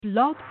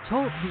Blog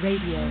Talk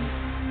Radio.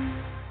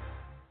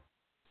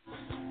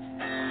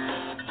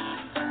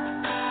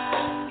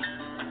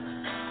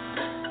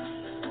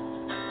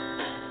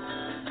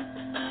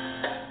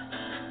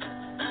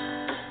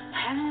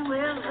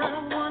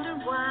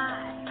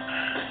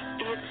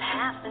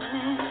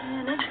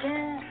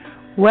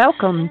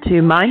 Welcome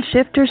to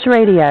Mindshifters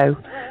Radio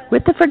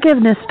with the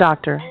Forgiveness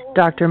Doctor,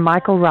 Dr.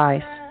 Michael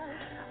Ryce.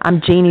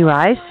 I'm Jeanie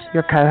Ryce,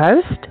 your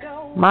co-host.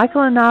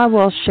 Michael and I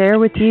will share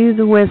with you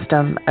the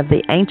wisdom of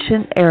the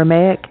ancient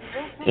Aramaic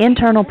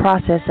internal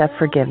process of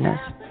forgiveness.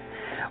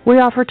 We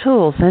offer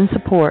tools and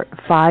support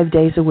 5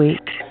 days a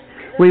week.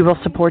 We will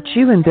support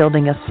you in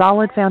building a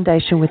solid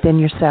foundation within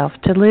yourself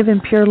to live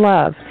in pure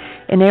love,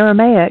 in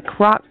Aramaic,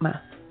 Rachma.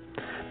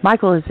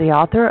 Michael is the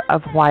author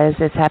of Why Is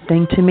This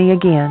Happening to Me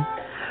Again?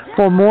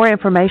 For more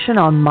information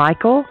on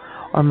Michael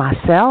or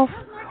myself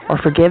or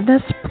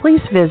forgiveness,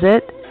 please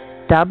visit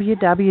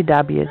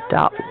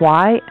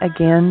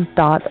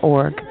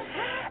www.whyagain.org.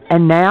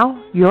 And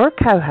now, your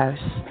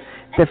co-hosts,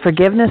 the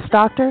Forgiveness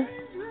Doctor,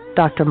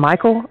 Dr.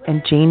 Michael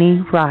and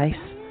Jeanie Ryce.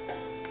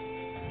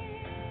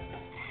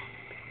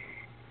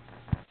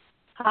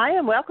 Hi,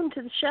 and welcome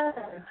to the show.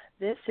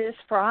 This is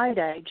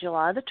Friday,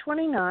 July the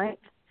 29th,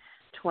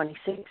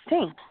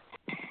 2016.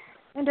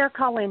 And our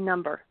call-in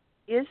number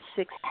is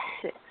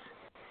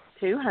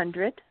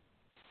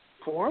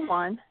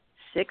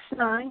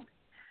 662-200-4169.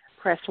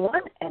 Press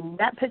 1, and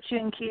that puts you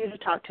in queue to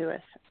talk to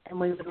us. And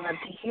we would love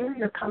to hear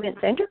your comments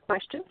and your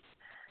questions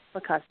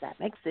because that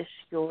makes this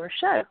your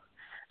show.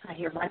 I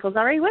hear Michael's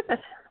already with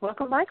us.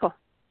 Welcome, Michael.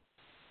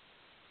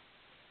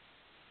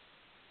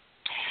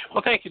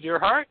 Well, thank you, dear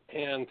heart,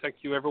 and thank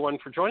you, everyone,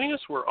 for joining us.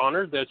 We're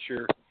honored that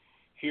you're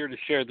here to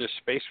share this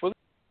space with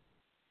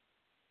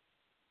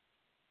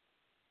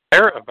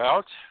us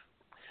about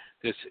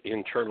this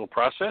internal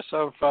process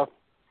of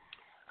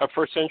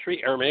first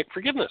century Aramaic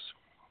forgiveness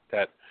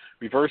that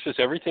reverses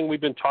everything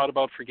we've been taught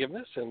about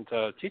forgiveness and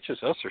teaches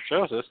us or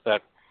shows us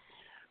that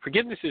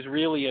forgiveness is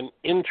really an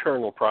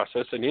internal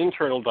process, an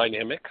internal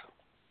dynamic,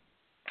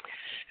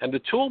 and the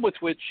tool with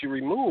which you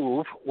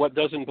remove what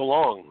doesn't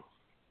belong.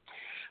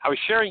 I was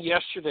sharing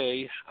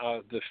yesterday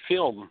the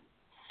film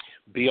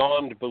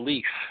Beyond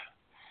Belief,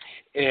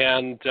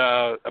 and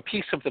a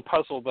piece of the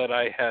puzzle that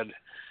I had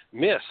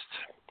missed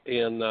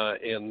in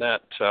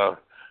that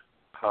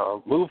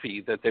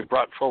movie that they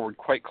brought forward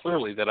quite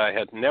clearly that I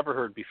had never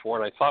heard before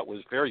and I thought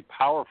was very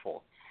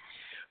powerful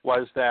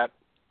was that,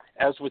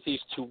 as with these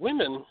two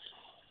women,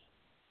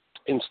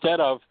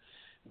 instead of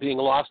being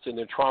lost in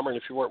their trauma, and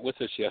if you weren't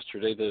with us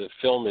yesterday, the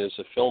film is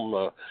a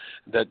film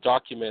that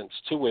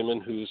documents two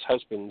women whose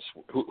husbands,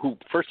 who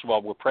first of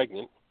all were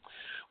pregnant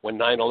when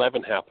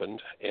 9/11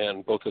 happened,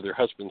 and both of their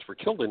husbands were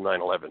killed in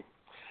 9/11.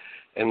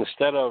 And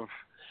instead of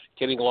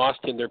getting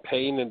lost in their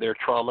pain and their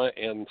trauma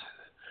and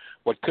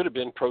what could have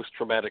been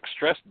post-traumatic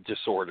stress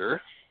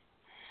disorder,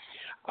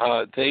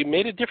 they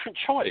made a different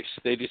choice.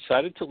 They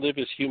decided to live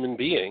as human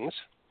beings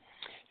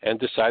and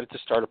decided to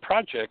start a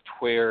project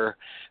where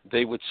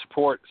they would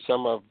support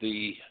some of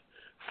the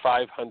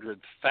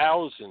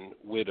 500,000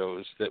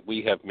 widows that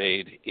we have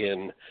made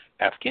in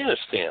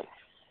Afghanistan.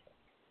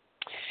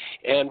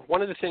 And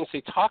one of the things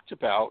they talked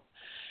about,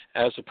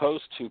 as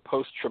opposed to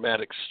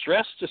post-traumatic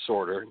stress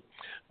disorder,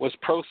 was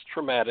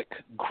post-traumatic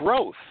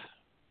growth.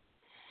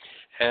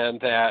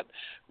 And that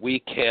we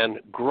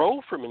can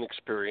grow from an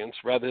experience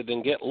rather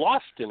than get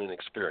lost in an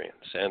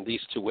experience. And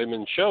these two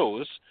women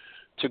chose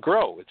to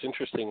grow. It's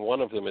interesting,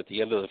 one of them at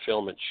the end of the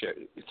film, and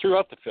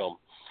throughout the film,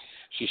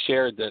 she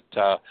shared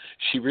that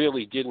she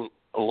really didn't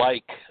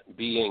like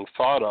being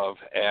thought of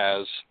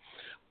as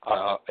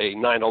a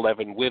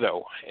 9/11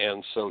 widow.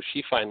 And so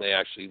she finally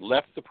actually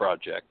left the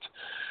project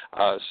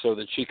so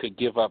that she could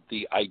give up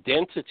the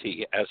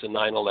identity as a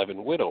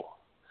 9/11 widow.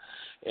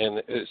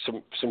 And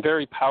some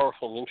very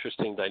powerful and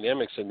interesting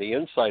dynamics in the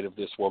inside of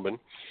this woman.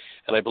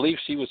 And I believe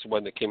she was the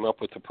one that came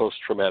up with the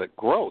post-traumatic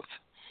growth.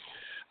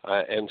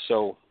 And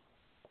so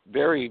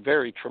very,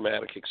 very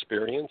traumatic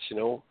experience. You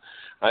know,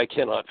 I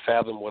cannot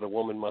fathom what a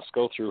woman must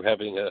go through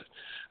having a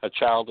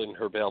child in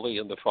her belly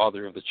and the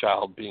father of the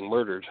child being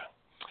murdered.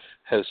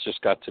 Has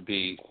just got to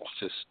be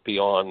just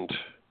beyond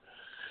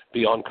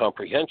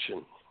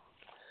comprehension.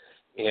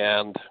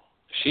 And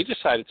she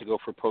decided to go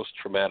for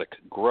post-traumatic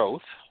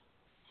growth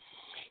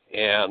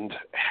and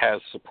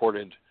has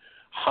supported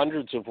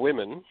hundreds of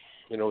women.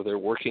 You know, they're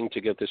working to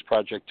get this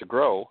project to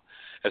grow.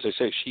 As I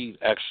say, she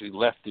actually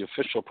left the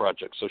official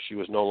project, so she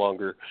was no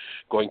longer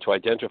going to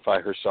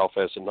identify herself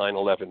as a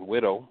 9/11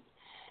 widow.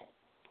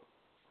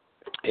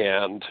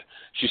 And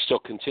she's still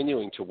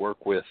continuing to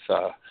work with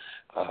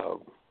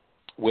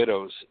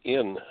widows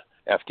in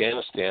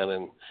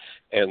Afghanistan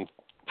and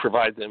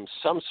provide them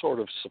some sort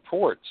of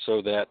support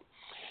so that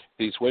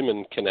these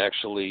women can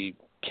actually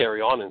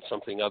carry on in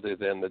something other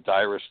than the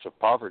direst of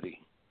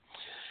poverty.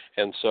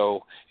 And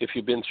so if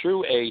you've been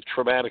through a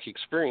traumatic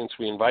experience,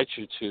 we invite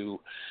you to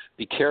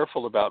be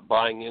careful about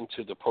buying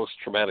into the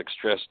post-traumatic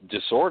stress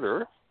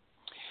disorder.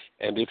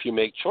 And if you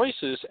make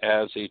choices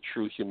as a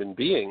true human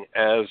being,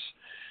 as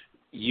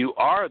you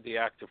are the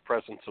active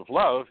presence of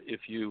love,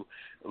 if you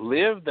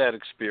live that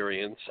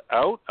experience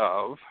out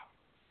of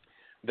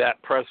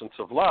that presence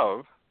of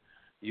love,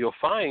 you'll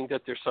find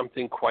that there's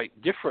something quite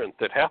different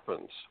that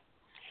happens.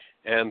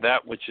 And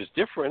that which is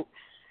different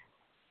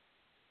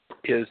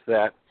is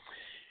that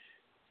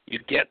you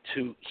get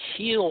to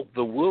heal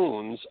the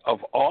wounds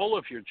of all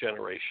of your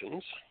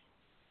generations,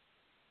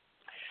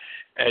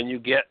 and you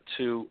get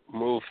to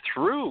move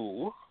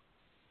through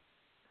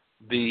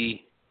the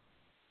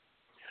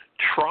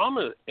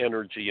trauma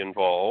energy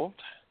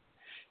involved,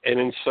 and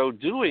in so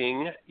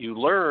doing, you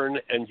learn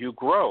and you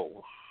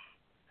grow.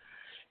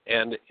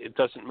 And it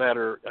doesn't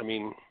matter, I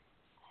mean,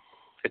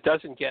 it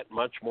doesn't get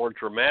much more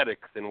dramatic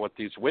than what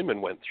these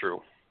women went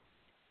through.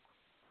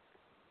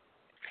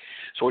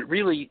 So it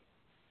really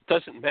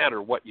doesn't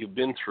matter what you've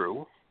been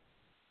through.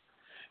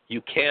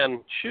 You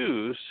can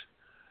choose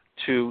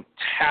to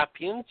tap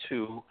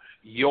into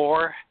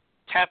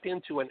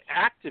and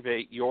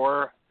activate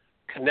your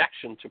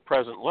connection to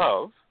present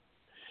love,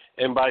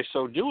 and by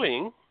so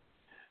doing,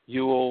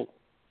 you will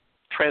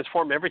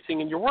transform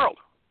everything in your world.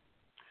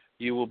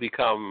 You will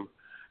become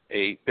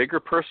a bigger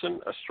person,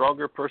 a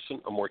stronger person,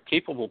 a more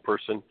capable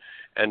person,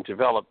 and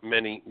develop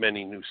many,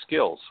 many new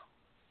skills.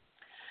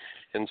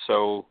 And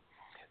so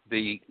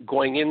the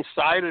going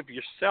inside of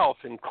yourself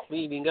and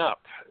cleaning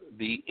up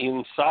the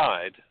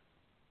inside,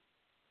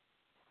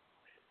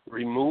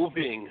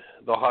 removing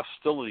the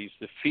hostilities,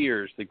 the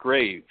fears, the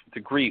grief,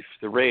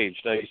 the rage.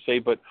 Now you say,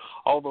 but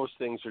all those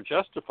things are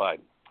justified.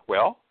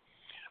 Well,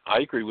 I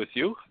agree with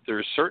you.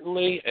 There's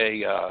certainly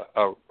a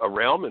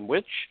realm in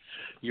which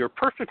you're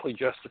perfectly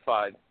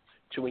justified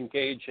to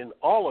engage in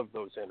all of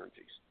those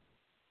energies.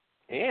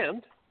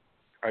 And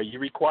are you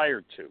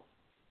required to?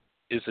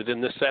 Is it a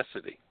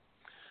necessity?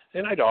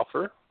 And I'd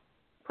offer,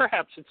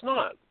 perhaps it's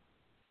not.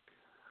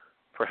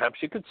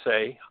 Perhaps you could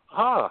say,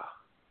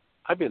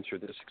 I've been through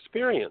this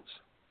experience.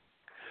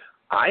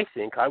 I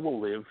think I will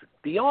live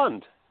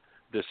beyond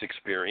this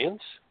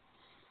experience,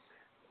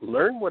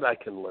 learn what I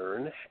can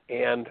learn,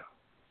 and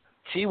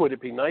gee, would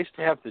it be nice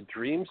to have the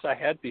dreams I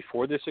had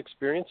before this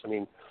experience? I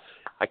mean,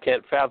 I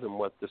can't fathom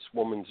what this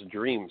woman's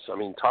dreams. I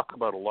mean, talk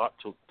about a lot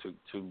to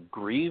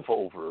grieve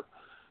over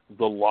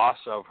the loss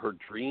of her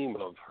dream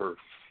of her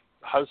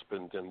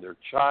husband and their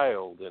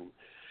child and,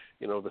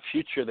 you know, the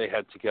future they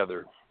had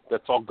together.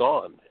 That's all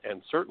gone,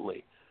 and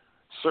certainly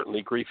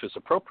grief is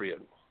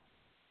appropriate.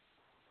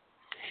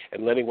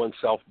 And letting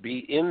oneself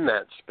be in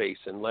that space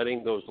and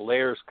letting those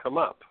layers come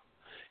up.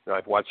 You know,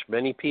 I've watched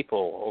many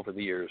people over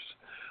the years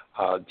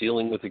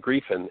dealing with the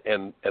grief, and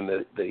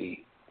the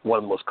one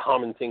of the most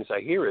common things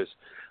I hear is,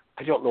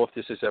 I don't know if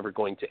this is ever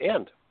going to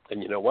end.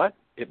 And you know what?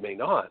 It may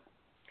not.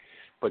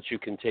 But you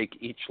can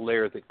take each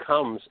layer that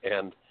comes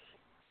and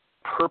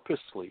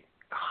purposely,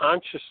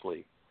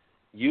 consciously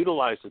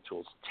utilize the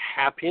tools,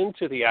 tap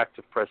into the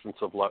active presence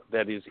of love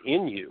that is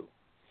in you,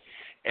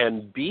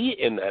 and be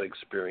in that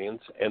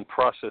experience and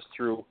process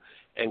through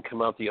and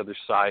come out the other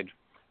side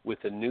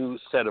with a new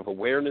set of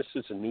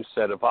awarenesses, a new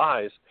set of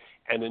eyes,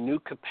 and a new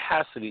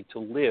capacity to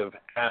live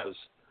as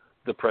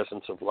the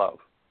presence of love.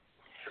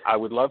 I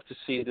would love to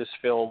see this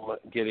film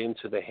get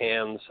into the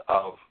hands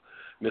of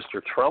Mr.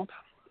 Trump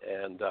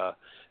and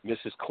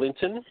Mrs.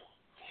 Clinton,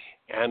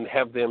 and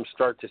have them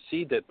start to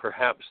see that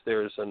perhaps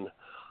there's an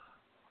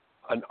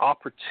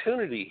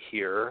opportunity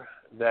here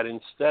that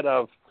instead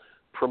of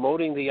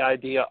promoting the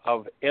idea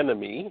of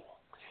enemy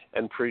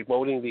and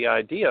promoting the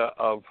idea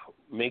of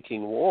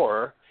making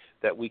war,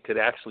 that we could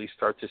actually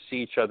start to see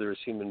each other as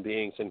human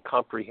beings and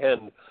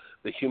comprehend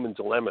the human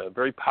dilemma. A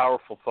very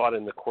powerful thought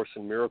in the Course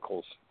in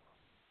Miracles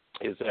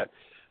is that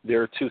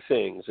there are two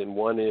things, and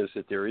one is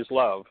that there is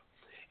love,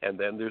 and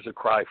then there's a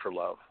cry for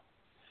love.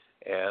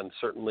 And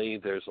certainly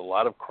there's a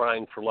lot of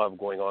crying for love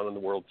going on in the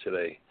world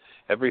today.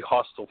 Every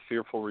hostile,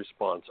 fearful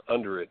response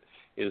under it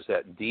is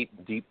that deep,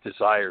 deep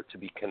desire to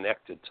be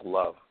connected to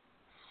love,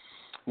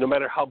 no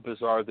matter how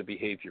bizarre the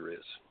behavior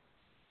is.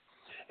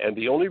 And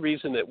the only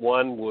reason that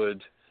one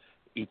would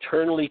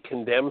eternally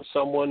condemn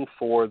someone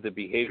for the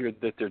behavior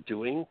that they're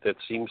doing that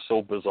seems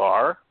so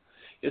bizarre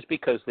is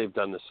because they've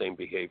done the same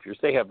behaviors.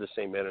 They have the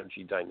same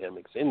energy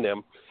dynamics in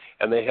them,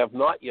 and they have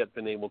not yet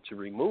been able to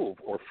remove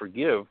or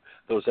forgive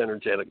those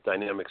energetic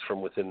dynamics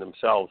from within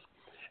themselves,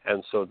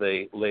 and so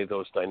they lay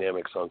those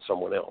dynamics on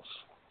someone else.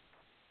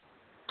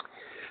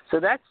 So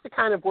that's the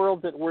kind of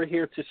world that we're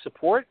here to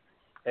support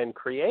and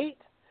create,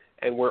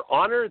 and we're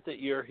honored that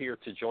you're here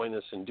to join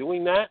us in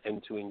doing that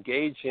and to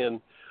engage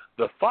in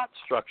the thought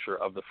structure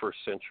of the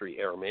first century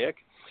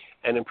Aramaic,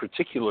 and in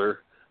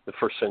particular, the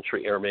first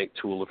century Aramaic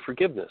tool of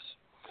forgiveness.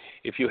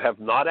 If you have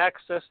not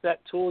accessed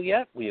that tool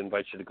yet, we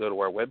invite you to go to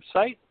our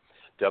website,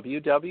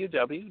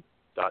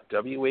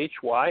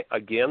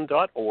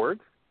 www.whyagain.org,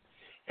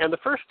 and the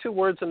first two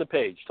words on the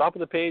page, top of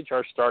the page,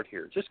 are Start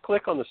Here. Just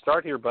click on the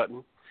Start Here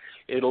button.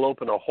 It'll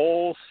open a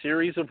whole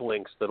series of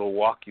links that will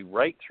walk you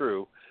right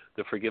through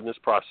the forgiveness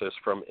process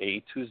from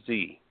A to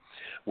Z,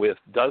 with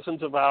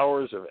dozens of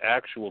hours of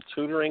actual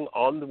tutoring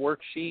on the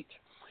worksheet,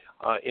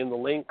 in the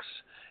links,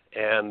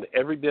 and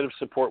every bit of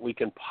support we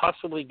can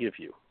possibly give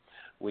you.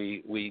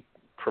 We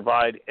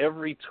provide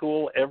every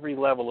tool, every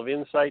level of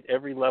insight,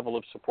 every level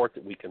of support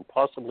that we can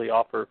possibly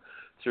offer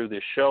through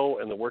this show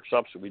and the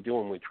workshops that we do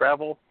when we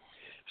travel.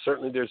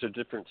 Certainly there's a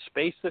different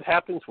space that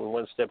happens when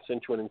one steps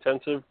into an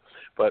intensive,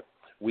 but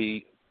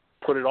we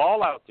put it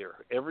all out there,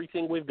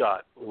 everything we've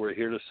got. We're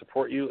here to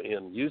support you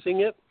in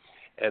using it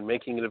and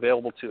making it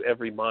available to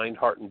every mind,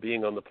 heart, and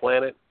being on the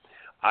planet.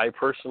 I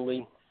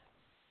personally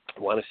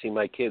want to see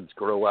my kids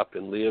grow up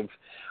and live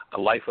a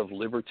life of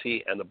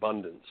liberty and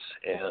abundance.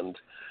 And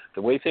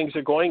the way things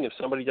are going, if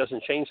somebody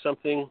doesn't change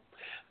something,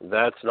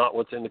 that's not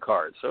what's in the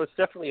cards. So it's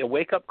definitely a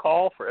wake-up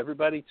call for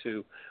everybody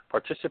to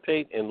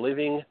participate in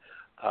living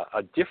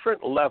a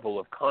different level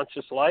of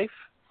conscious life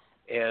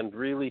and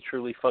really,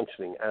 truly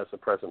functioning as the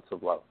presence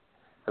of love.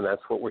 And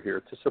that's what we're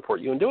here to support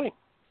you in doing.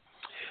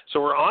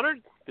 So we're honored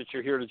that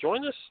you're here to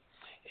join us.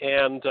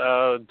 And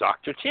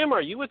Dr. Tim,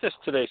 are you with us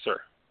today, sir?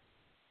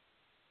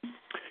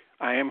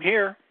 I am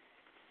here.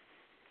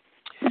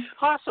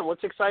 Awesome.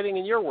 What's exciting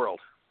in your world?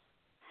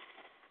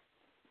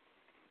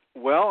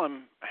 Well,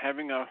 I'm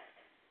having a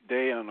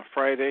day on a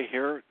Friday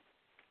here,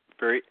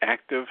 very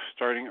active,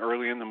 starting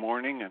early in the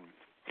morning, and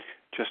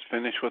just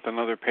finished with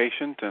another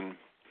patient. And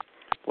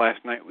last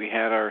night we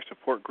had our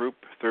support group,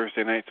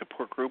 Thursday night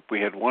support group.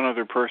 We had one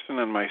other person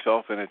and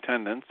myself in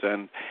attendance.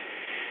 And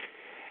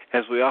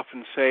as we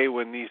often say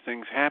when these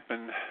things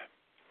happen,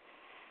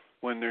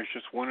 when there's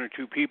just one or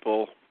two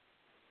people,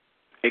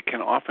 it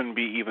can often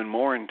be even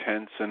more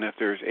intense than if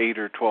there's 8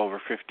 or 12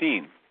 or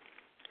 15.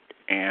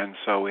 And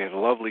so we had a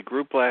lovely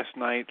group last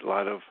night, a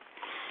lot of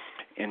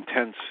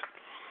intense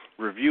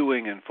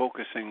reviewing and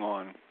focusing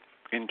on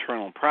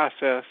internal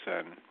process.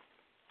 And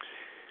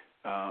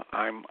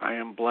I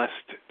am blessed,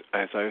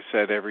 as I've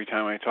said every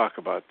time I talk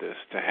about this,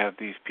 to have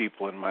these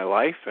people in my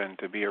life and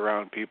to be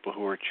around people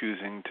who are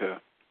choosing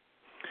to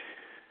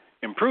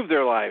improve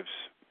their lives,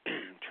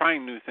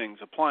 trying new things,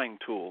 applying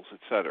tools,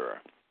 etc.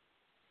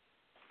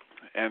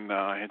 And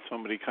I had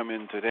somebody come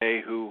in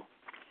today who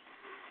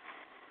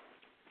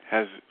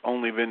has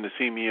only been to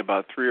see me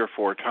about 3 or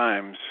 4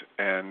 times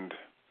and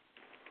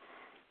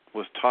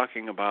was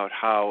talking about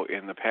how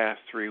in the past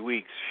 3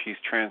 weeks she's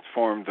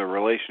transformed the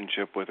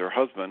relationship with her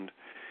husband.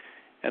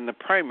 And the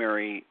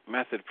primary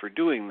method for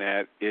doing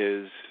that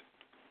is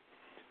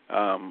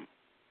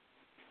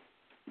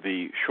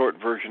the short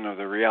version of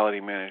the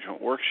reality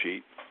management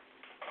worksheet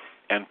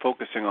and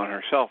focusing on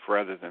herself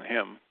rather than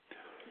him,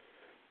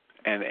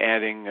 and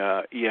adding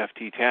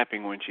EFT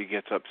tapping when she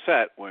gets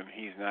upset when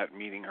he's not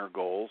meeting her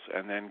goals,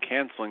 and then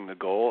canceling the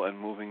goal and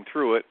moving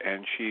through it.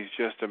 And she's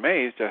just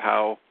amazed at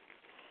how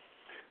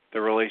the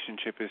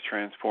relationship is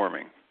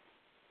transforming.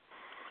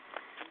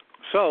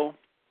 So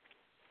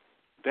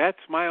that's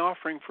my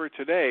offering for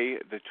today,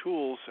 the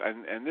tools.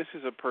 And this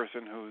is a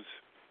person who's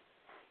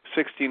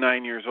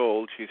 69 years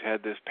old. She's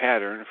had this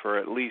pattern for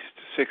at least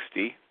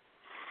 60,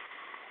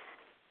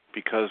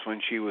 because when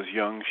she was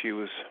young, she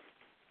was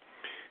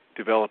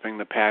developing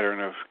the pattern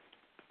of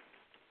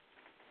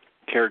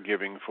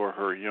caregiving for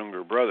her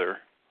younger brother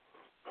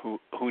who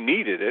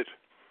needed it,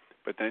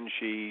 but then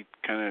she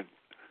kind of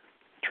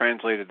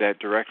translated that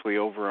directly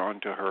over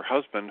onto her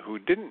husband who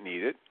didn't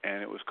need it,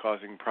 and it was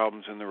causing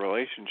problems in the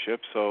relationship.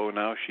 So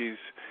now she's,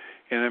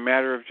 in a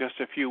matter of just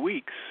a few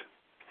weeks,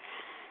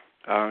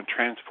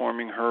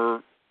 transforming her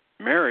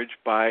marriage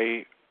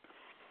by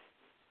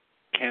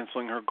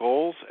canceling her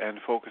goals and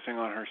focusing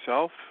on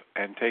herself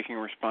and taking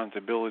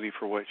responsibility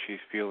for what she's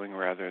feeling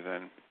rather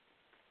than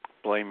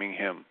blaming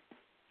him.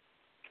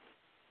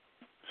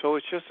 So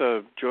it's just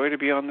a joy to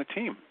be on the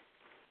team.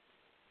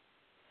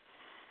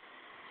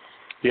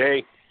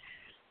 Yay.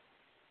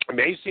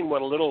 Amazing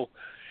what a little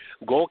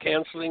goal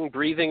canceling,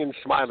 breathing, and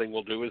smiling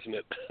will do, isn't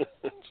it?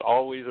 It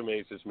always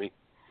amazes me.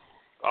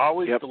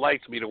 Always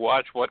delights me to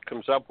watch what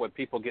comes up, what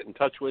people get in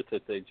touch with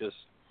that they just,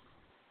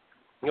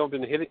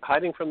 been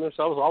hiding from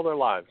themselves all their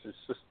lives. It's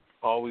just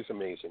always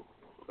amazing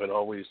and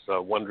always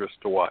wondrous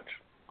to watch.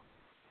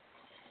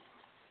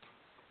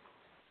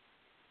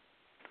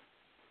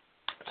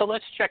 So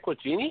let's check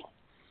with Jeanie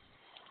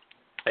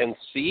and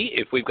see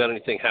if we've got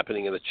anything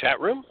happening in the chat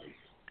room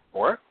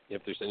or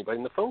if there's anybody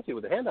in the phone queue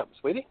with a hand up.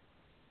 Sweetie?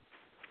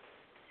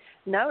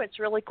 No, it's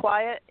really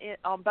quiet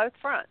on both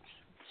fronts.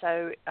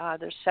 So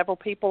there's several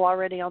people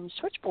already on the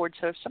switchboard.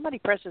 So if somebody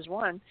presses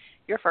 1,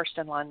 you're first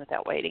in line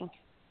without waiting.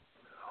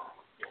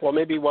 Well,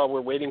 maybe while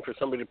we're waiting for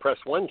somebody to press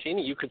 1,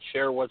 Jeanie, you could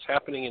share what's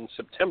happening in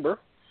September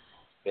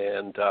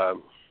and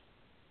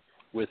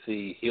with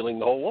the Healing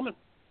the Whole Woman.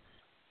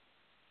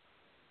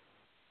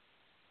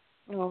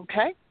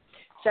 Okay.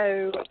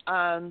 So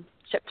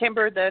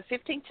September the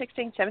 15th,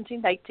 16th,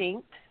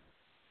 17th,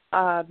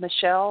 18th,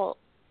 Michelle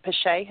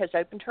Pache has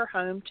opened her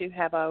home to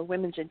have a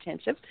women's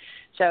intensive.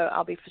 So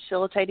I'll be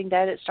facilitating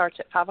that. It starts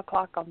at 5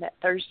 o'clock on that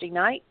Thursday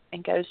night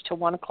and goes to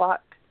 1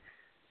 o'clock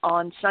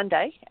on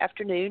Sunday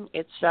afternoon.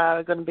 It's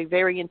going to be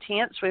very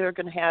intense. We are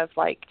going to have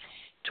like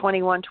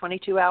 21,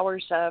 22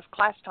 hours of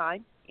class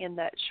time in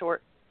that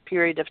short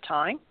period of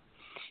time.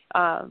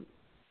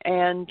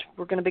 And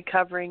we're going to be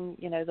covering,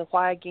 the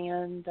why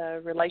again,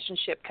 the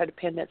relationship,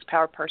 codependence,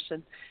 power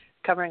person,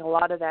 covering a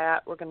lot of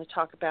that. We're going to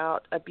talk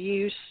about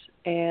abuse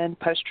and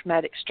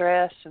post-traumatic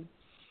stress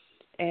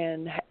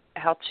and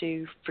how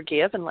to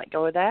forgive and let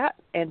go of that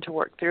and to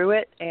work through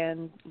it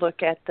and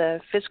look at the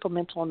physical,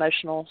 mental,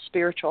 emotional,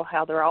 spiritual,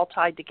 how they're all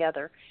tied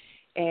together,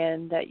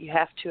 and that you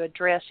have to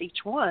address each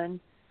one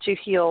to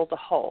heal the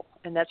whole.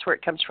 And that's where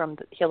it comes from,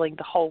 healing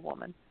the whole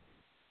woman.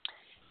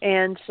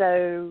 And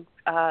so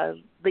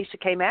Lisa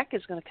K. Mack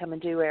is going to come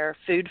and do our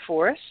food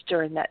for us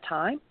during that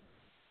time.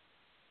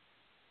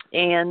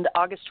 And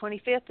August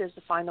 25th is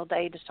the final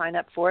day to sign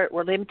up for it.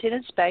 We're limited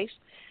in space,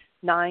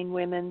 9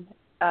 women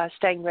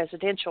staying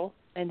residential,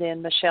 and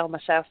then Michelle,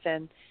 myself,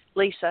 and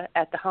Lisa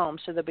at the home.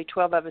 So there'll be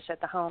 12 of us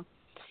at the home.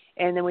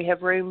 And then we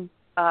have room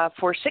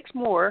for 6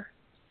 more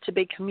to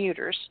be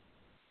commuters.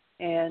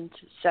 And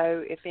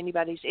so if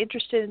anybody's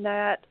interested in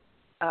that,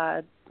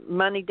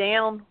 money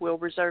down, we'll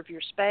reserve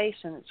your space,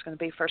 and it's going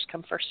to be first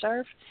come, first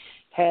serve.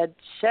 Had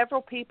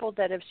several people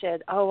that have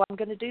said, oh, I'm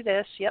going to do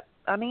this. Yep,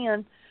 I'm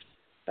in.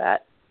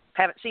 But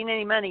haven't seen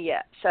any money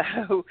yet.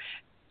 So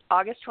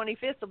August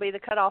 25th will be the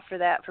cutoff for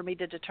that, for me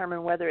to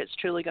determine whether it's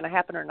truly going to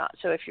happen or not.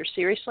 So if you're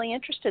seriously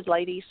interested,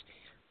 ladies,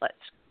 let's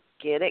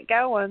get it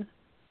going.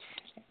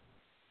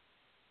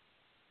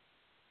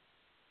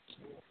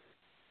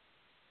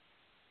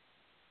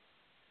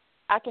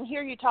 I can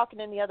hear you talking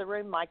in the other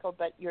room, Michael,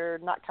 but you're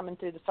not coming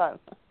through the phone.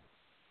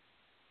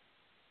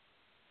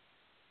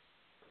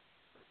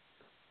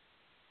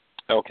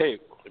 Okay.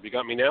 Have you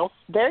got me now?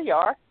 There you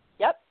are.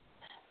 Yep.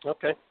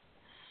 Okay.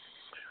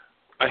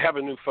 I have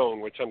a new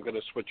phone, which I'm going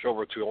to switch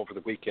over to over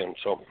the weekend,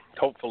 so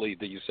hopefully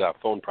these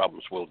phone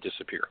problems will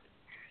disappear.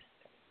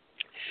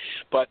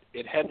 But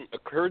it hadn't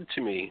occurred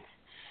to me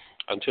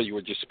until you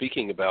were just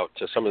speaking about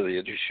some of the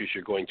issues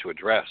you're going to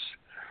address,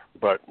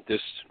 but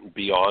this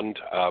beyond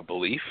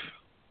belief,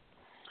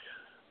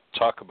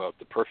 talk about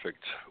the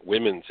perfect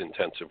women's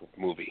intensive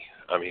movie.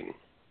 I mean,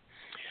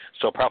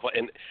 so powerful.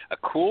 And a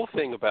cool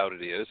thing about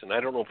it is, and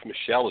I don't know if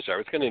Michelle is there, I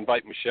was going to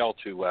invite Michelle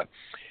to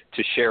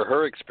share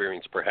her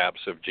experience perhaps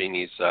of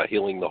Jeannie's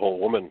Healing the Whole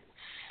Woman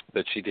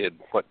that she did,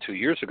 2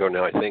 years ago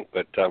now, I think,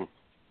 but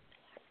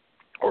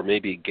or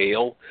maybe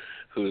Gail,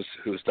 who's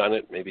done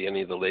it, maybe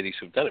any of the ladies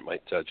who've done it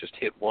might just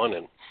hit one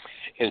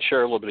and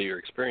share a little bit of your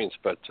experience.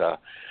 But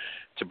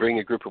to bring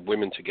a group of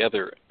women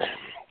together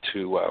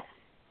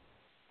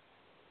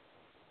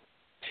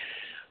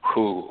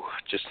who,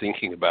 just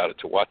thinking about it,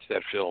 to watch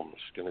that film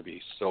is going to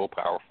be so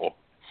powerful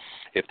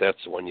if that's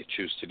the one you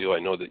choose to do. I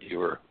know that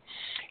you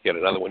had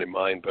another one in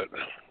mind, but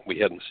we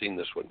hadn't seen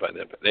this one by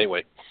then. But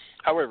anyway,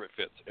 however it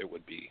fits, it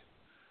would be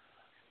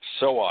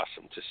so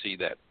awesome to see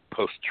that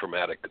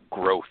post-traumatic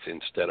growth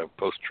instead of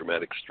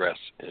post-traumatic stress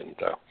and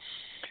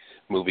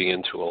moving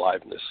into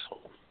aliveness.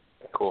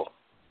 Cool.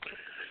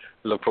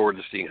 Look forward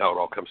to seeing how it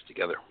all comes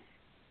together.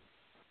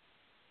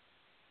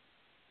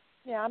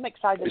 Yeah, I'm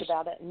excited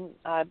about it. And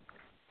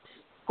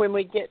when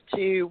we get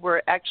to,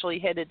 we're actually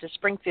headed to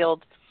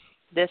Springfield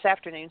this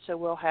afternoon, so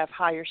we'll have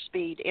higher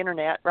speed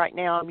internet. Right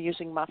now I'm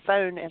using my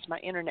phone as my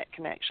internet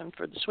connection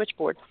for the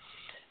switchboard.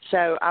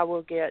 So I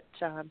will get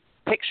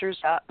pictures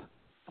up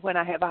when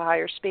I have a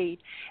higher speed.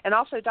 And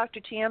also, Dr.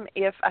 Tim,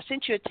 if I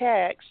sent you a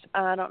text,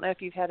 I don't know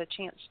if you've had a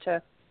chance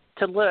to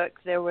look,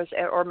 there was,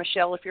 or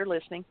Michelle, if you're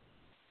listening,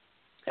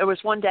 there was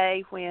one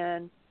day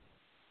when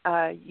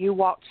you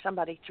walked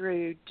somebody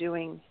through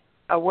doing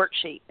a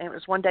worksheet, and it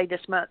was one day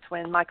this month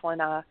when Michael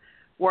and I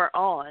were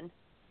on,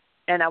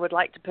 and I would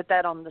like to put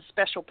that on the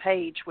special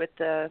page with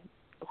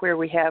where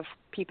we have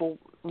people,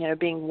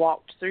 being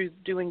walked through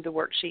doing the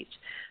worksheets.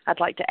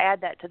 I'd like to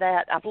add that to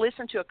that. I've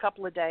listened to a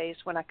couple of days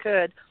when I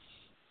could,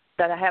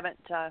 but I haven't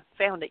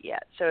found it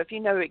yet. So if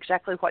you know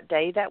exactly what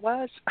day that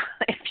was,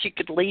 if you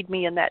could lead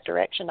me in that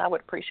direction, I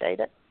would appreciate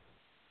it.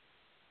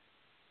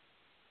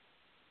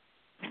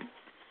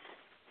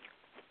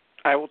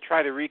 I will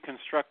try to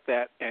reconstruct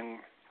that and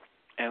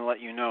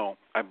let you know.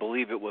 I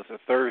believe it was a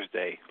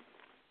Thursday.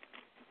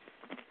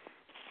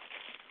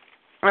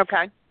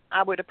 Okay.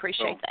 I would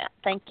appreciate that.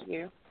 Thank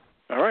you.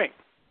 All right.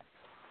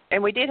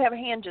 And we did have a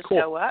hand just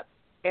go up.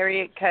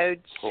 Area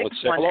code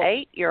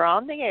 618. You're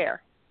on the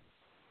air.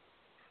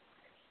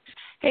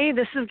 Hey,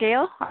 this is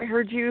Gail. I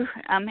heard you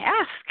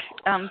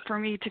ask for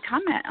me to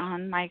comment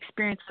on my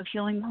experience of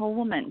healing the whole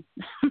woman.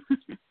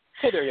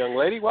 Hey there, young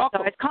lady. Welcome.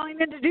 So I was calling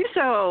in to do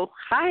so.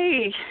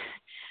 Hi.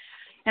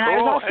 And I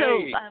was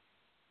also,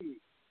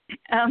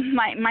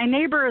 my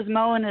neighbor is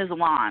mowing his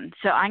lawn,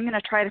 so I'm going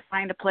to try to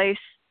find a place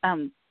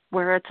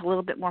where it's a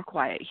little bit more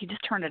quiet. He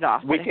just turned it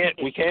off. We can't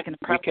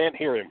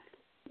hear him.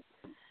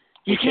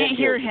 You can't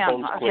hear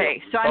him.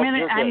 Okay, so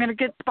I'm in a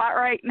good spot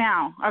right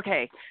now.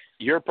 Okay.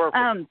 You're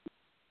perfect.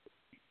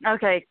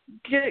 Okay,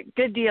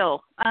 good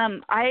deal.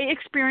 I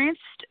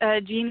experienced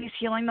Jeannie's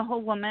Healing the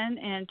Whole Woman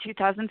in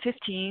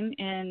 2015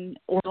 in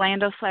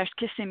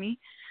Orlando/Kissimmee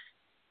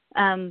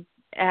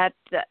at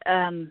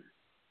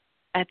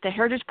the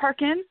Heritage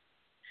Park Inn,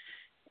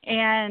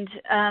 and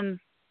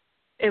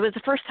it was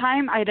the first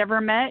time I'd ever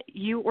met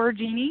you or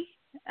Jeannie.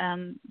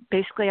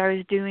 Basically, I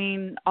was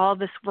doing all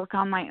this work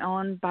on my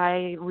own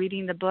by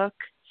reading the book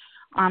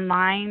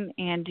online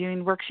and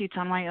doing worksheets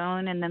on my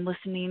own, and then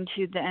listening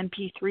to the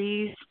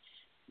MP3s,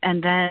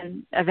 and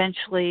then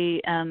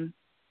eventually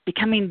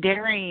becoming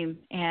daring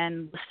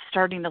and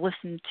starting to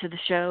listen to the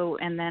show,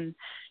 and then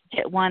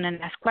hit one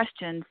and ask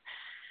questions.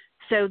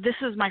 So this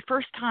was my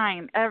first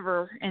time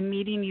ever in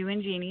meeting you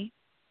and Jeanie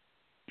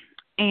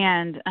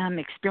and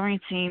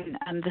experiencing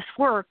this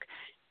work.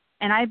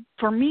 And I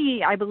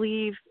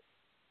believe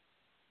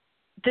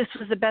this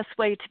was the best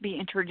way to be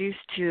introduced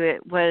to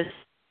it, was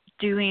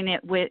doing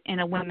it in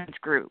a women's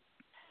group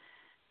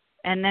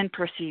and then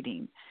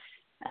proceeding.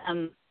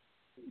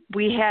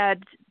 We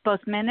had both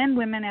men and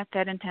women at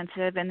that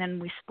intensive, and then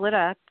we split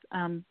up.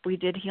 We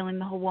did Healing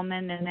the Whole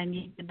Woman, and then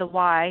you did the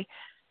Why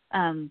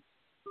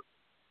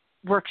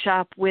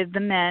workshop with the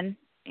men.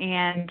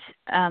 And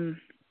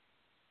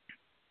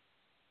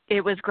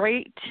it was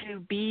great to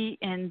be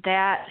in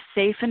that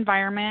safe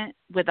environment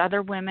with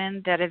other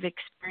women that have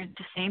experienced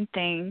the same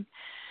thing,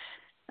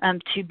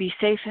 to be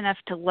safe enough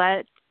to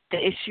let the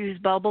issues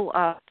bubble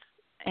up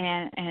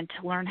and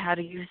to learn how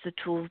to use the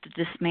tools to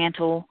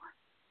dismantle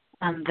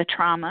the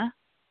trauma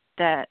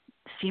that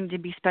seemed to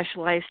be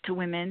specialized to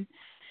women.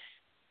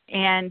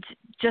 And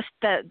just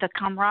the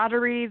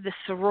camaraderie, the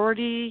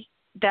sorority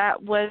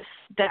that was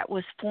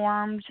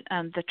formed,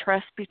 the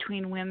trust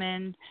between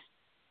women,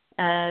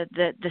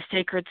 the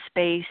sacred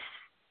space,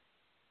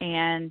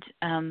 and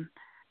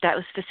that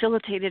was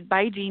facilitated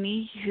by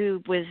Jeanie,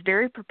 who was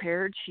very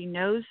prepared. She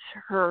knows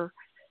her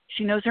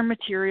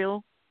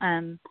material.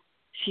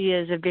 She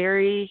is a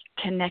very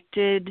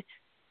connected,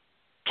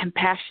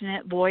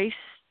 compassionate voice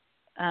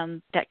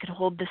that could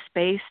hold the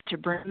space to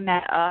bring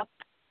that up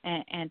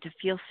and to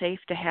feel safe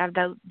to have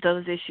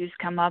those issues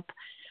come up.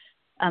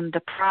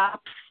 The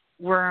props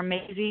were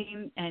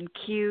amazing and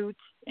cute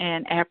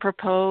and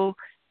apropos.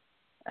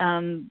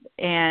 It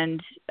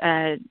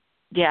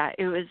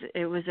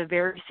was a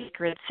very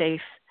sacred,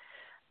 safe,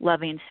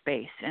 loving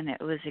space, and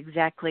it was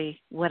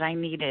exactly what I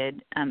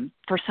needed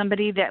for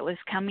somebody that was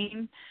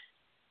coming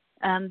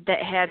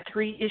that had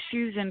 3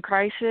 issues in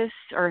crisis,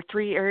 or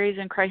 3 areas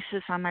in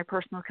crisis on my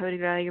personal code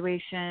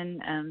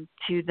evaluation,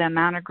 to the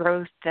amount of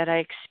growth that I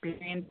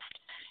experienced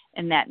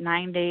in that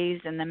 9 days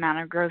and the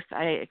amount of growth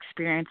I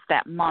experienced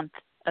that month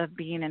of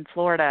being in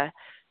Florida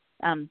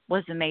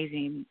was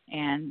amazing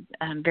and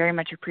very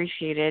much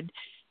appreciated.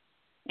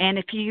 And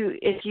if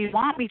you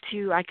want me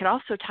to, I could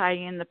also tie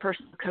in the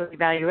personal code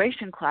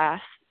evaluation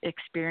class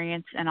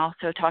experience and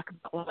also talk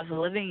about laws of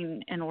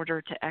living in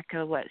order to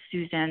echo what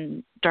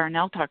Susan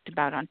Darnell talked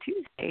about on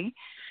Tuesday.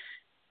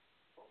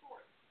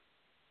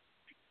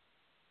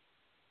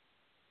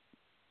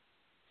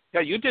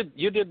 Yeah, you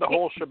did the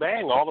whole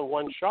shebang all in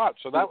one shot,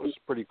 so that was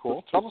pretty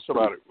cool. Tell us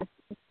about it.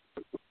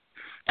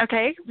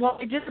 Okay, well,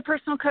 I did the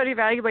personal code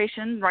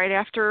evaluation right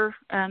after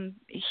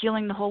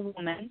Healing the Whole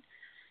Woman,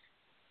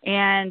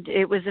 and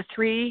it was a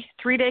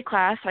three-day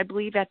class, I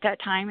believe, at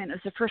that time, and it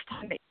was the first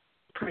time that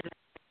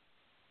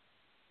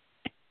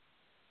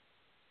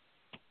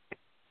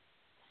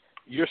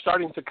You're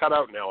starting to cut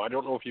out now. I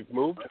don't know if you've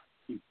moved.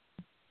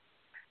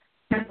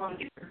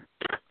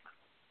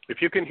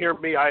 If you can hear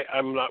me,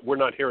 I'm not. We're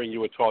not hearing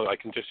you at all. I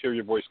can just hear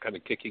your voice kind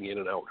of kicking in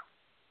and out.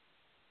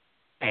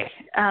 Okay.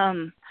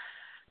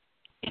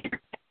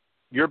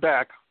 You're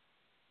back.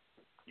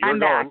 I'm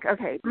back.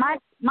 Okay.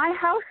 My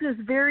house is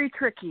very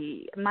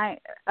tricky.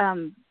 It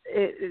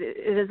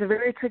is a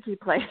very tricky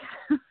place.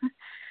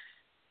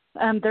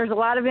 There's a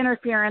lot of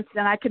interference,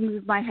 and I can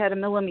move my head a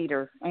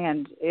millimeter,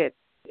 and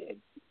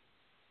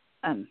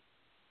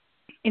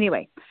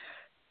anyway.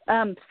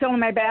 So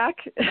am I back?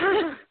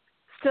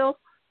 Still?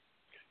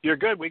 You're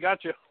good. We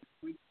got you.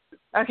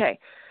 Okay.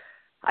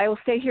 I will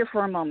stay here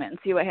for a moment and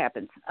see what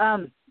happens.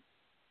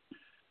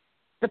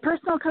 The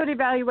personal code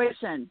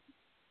evaluation,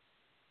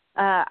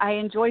 I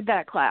enjoyed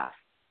that class.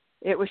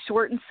 It was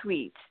short and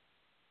sweet.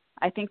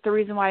 I think the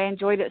reason why I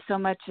enjoyed it so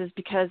much is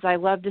because I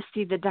love to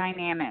see the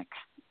dynamics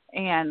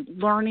and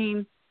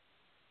learning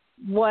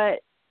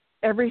what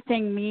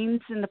everything means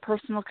in the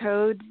personal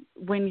code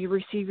when you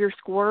receive your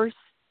scores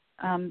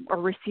or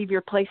receive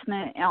your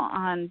placement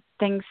on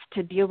things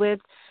to deal with.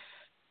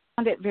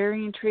 I found it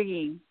very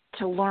intriguing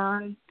to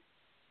learn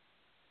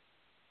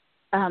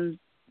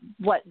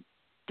what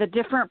the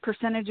different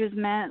percentages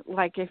meant,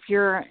 like if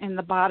you're in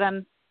the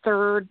bottom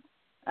third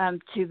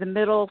to the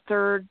middle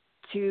third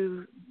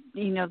to,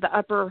 the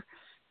upper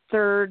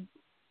third.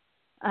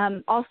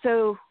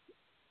 Also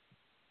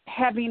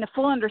having a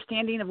full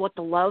understanding of what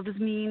the loves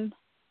mean.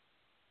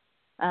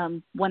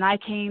 When I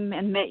came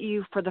and met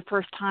you for the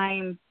first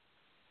time,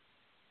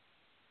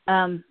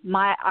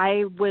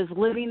 I was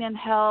living in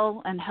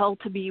hell and hell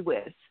to be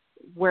with,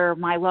 where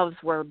my loves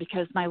were,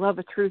 because my love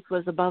of truth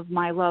was above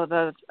my love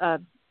of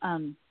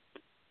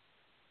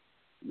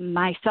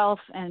myself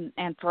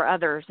and for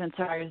others. And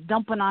so I was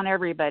dumping on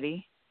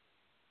everybody,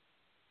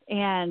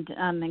 and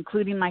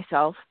including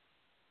myself.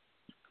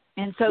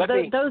 And so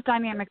those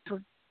dynamics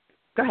were.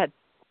 Go ahead.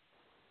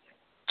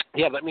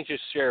 Yeah, let me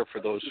just share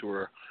for those who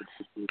are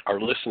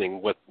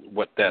listening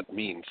what that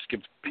means.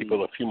 Give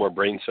people a few more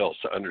brain cells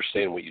to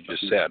understand what you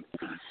just said.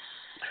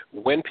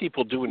 When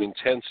people do an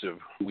intensive,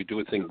 we do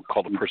a thing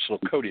called a personal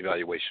code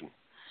evaluation.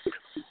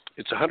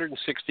 It's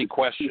 160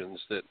 questions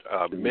that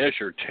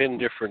measure 10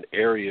 different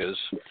areas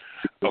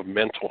of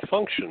mental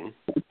function,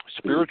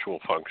 spiritual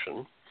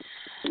function,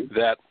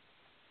 that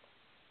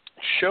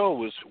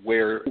shows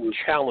where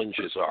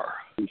challenges are.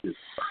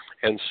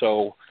 And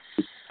so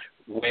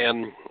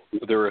when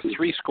there are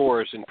 3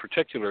 scores in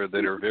particular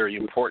that are very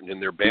important in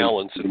their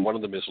balance, and one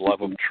of them is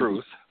love of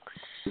truth,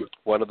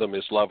 one of them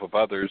is love of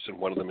others, and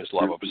one of them is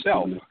love of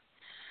self.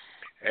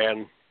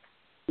 And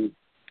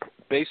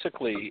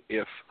basically,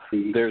 if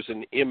there's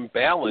an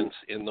imbalance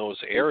in those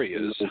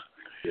areas,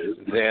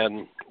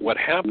 then what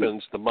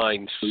happens, the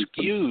mind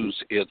skews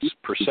its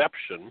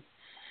perception,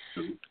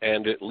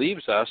 and it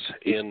leaves us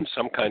in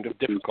some kind of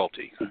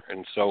difficulty.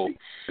 And so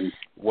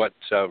what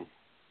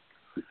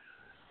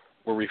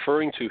we're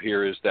referring to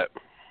here is that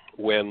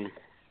when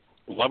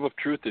love of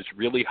truth is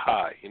really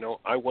high,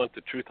 I want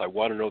the truth, I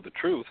want to know the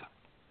truth,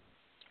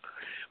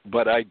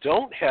 but I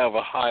don't have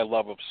a high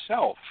love of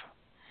self,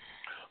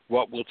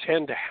 what will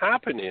tend to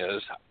happen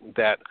is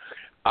that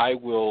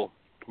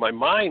my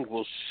mind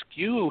will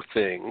skew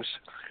things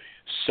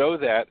so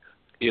that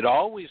it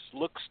always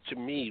looks to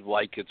me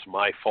like it's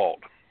my fault.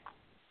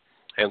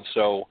 And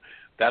so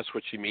that's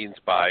what she means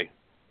by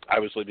I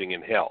was living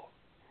in hell.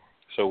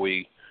 So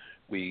we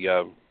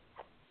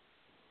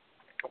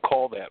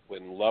call that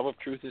when love of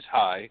truth is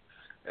high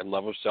and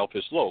love of self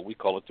is low, we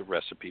call it the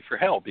recipe for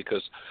hell,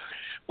 because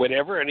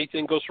whenever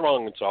anything goes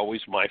wrong, it's always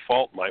my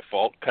fault,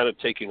 kind of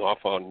taking off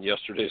on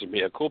yesterday's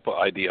mea culpa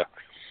idea.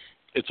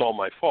 It's all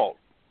my fault.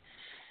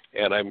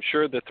 And I'm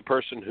sure that the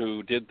person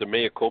who did the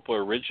mea culpa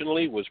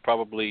originally was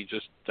probably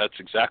that's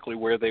exactly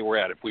where they were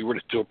at. If we were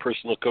to do a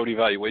personal code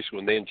evaluation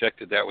when they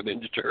injected that within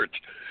the church,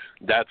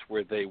 that's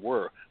where they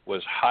were,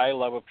 was high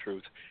love of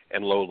truth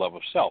and low love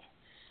of self.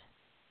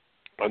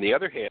 On the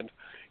other hand,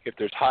 if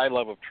there's high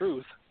love of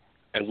truth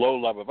and low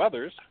love of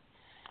others,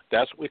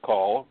 that's what we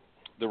call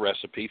the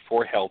recipe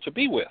for hell to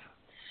be with.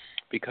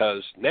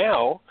 Because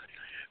now,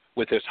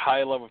 with this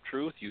high love of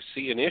truth, you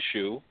see an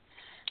issue,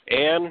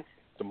 and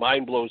the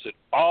mind blows it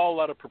all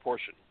out of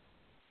proportion.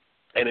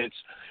 And it's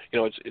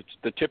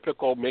the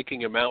typical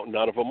making a mountain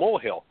out of a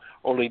molehill.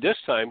 Only this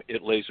time,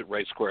 it lays it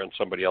right square on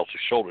somebody else's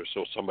shoulders,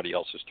 so somebody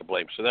else is to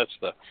blame. So that's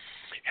the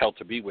hell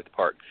to be with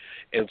part.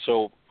 And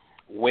so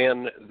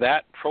when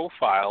that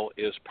profile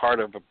is part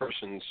of a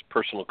person's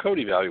personal code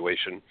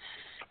evaluation,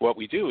 what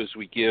we do is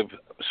we give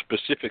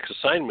specific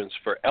assignments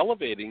for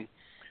elevating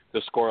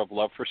the score of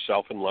love for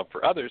self and love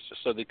for others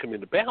so they come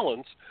into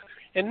balance.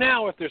 And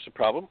now if there's a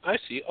problem, I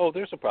see,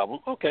 there's a problem.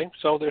 Okay,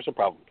 so there's a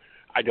problem.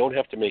 I don't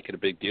have to make it a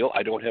big deal.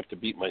 I don't have to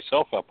beat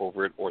myself up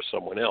over it or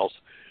someone else.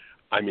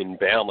 I'm in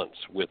balance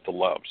with the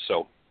love.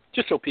 So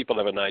just so people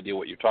have an idea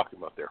what you're talking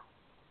about there.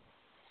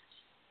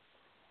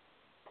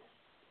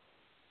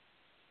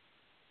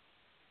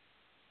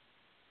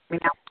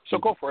 So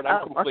go for it.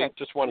 I'm complete. Okay.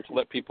 Just wanted to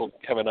let people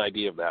have an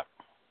idea of that.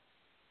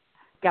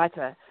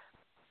 Gotcha.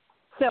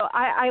 So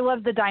I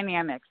love the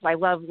dynamics. I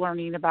love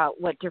learning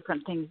about what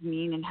different things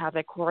mean and how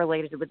they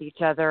correlated with each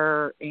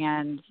other.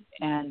 And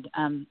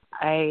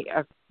I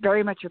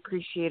very much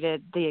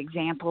appreciated the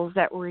examples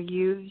that were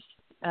used.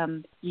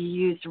 You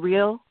used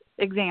real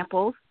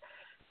examples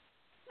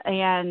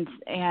and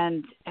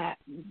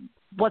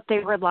what they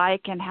were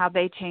like and how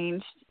they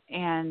changed.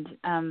 And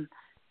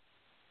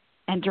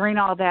during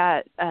all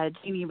that,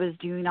 Jeanie was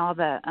doing all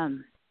the,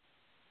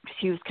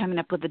 she was coming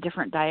up with the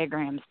different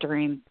diagrams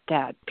during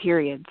that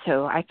period.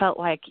 So I felt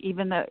like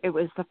even though it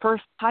was the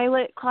first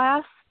pilot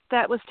class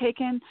that was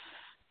taken,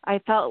 I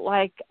felt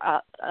like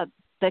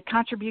the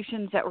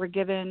contributions that were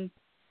given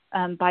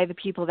by the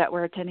people that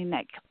were attending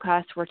that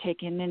class were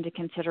taken into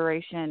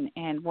consideration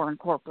and were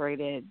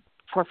incorporated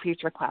for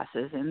future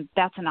classes. And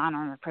that's an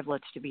honor and a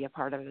privilege to be a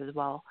part of it as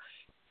well.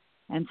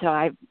 And so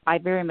I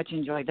very much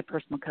enjoyed the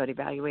personal code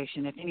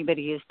evaluation. If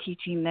anybody is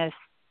teaching this,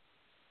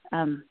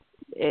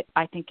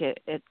 I think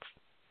it's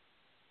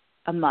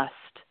a must,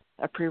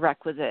 a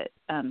prerequisite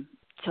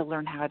to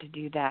learn how to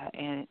do that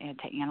and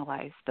to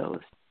analyze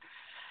those.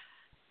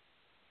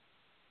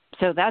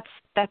 So that's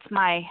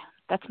my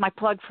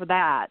plug for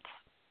that.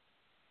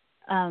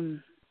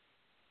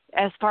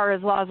 As far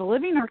as laws of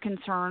living are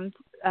concerned,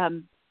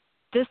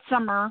 this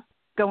summer,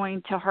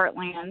 going to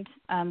Heartland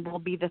will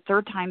be the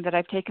third time that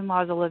I've taken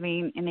Laws of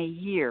Living in a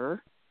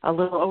year, a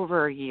little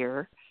over a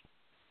year.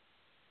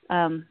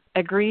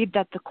 Agreed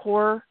that the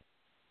core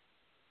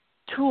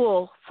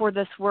tool for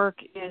this work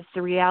is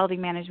the reality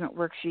management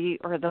worksheet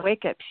or the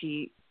wake-up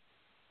sheet.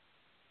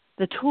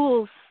 The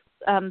tools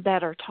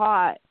that are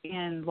taught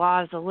in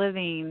Laws of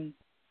Living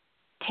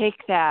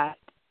take that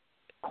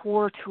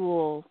core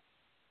tool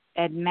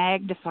and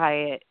magnify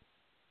it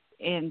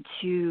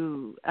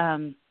into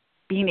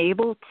being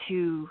able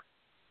to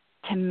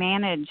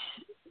manage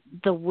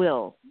the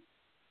will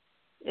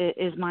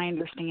is my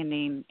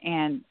understanding,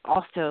 and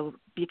also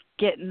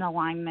get in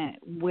alignment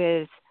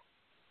with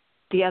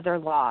the other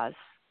laws.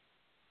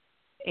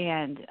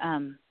 And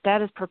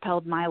that has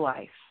propelled my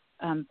life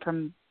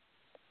from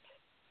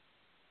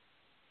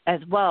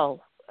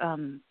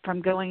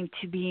going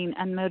to being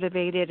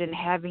unmotivated and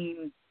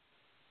having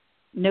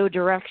no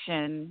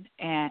direction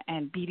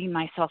and beating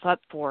myself up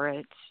for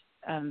it,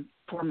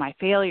 for my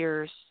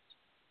failures.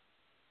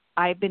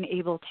 I've been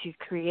able to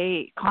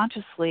create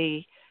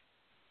consciously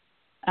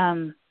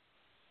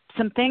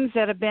some things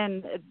that have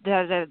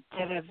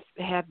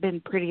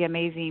been pretty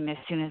amazing as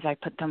soon as I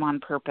put them on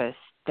purpose,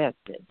 that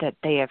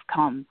they have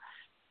come.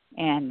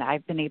 And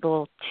I've been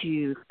able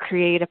to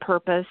create a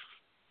purpose.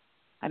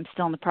 I'm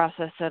still in the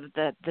process of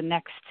the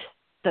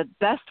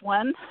best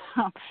one,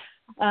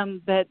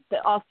 but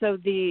also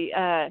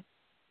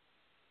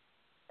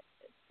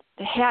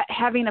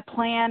having a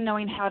plan,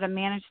 knowing how to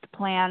manage the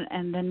plan,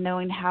 and then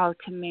knowing how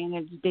to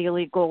manage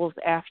daily goals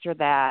after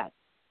that,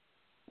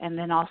 and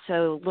then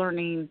also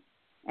learning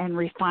and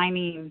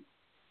refining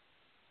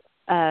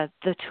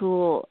the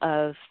tool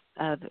of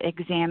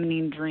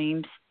examining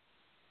dreams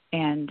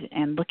and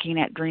looking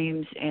at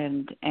dreams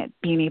and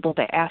being able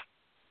to ask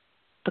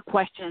the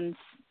questions.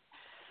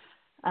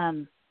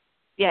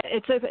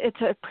 It's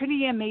a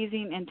pretty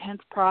amazing,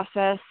 intense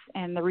process,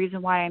 and the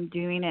reason why I'm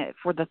doing it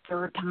for the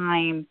third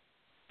time,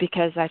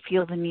 because I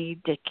feel the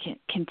need to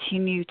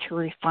continue to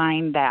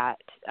refine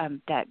that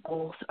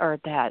goals or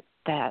that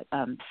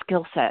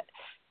skill set,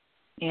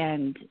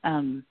 and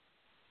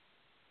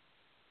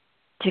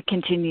to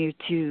continue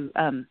to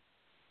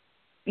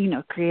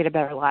create a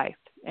better life.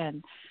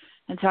 And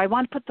so I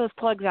want to put those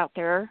plugs out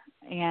there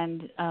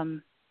and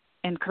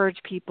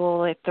encourage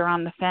people, if they're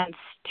on the fence,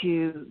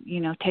 to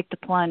take the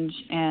plunge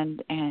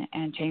and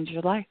change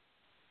their life.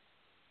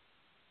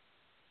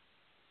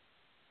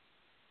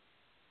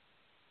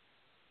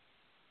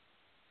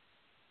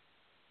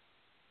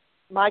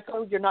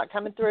 Michael, you're not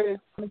coming through.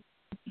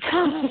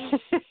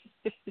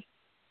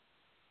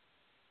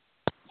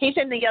 He's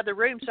in the other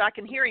room, so I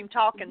can hear him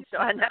talking, so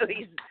I know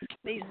he's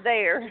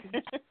there.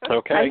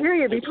 Okay. I hear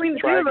you between the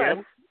two of us.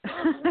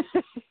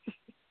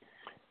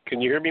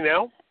 Can you hear me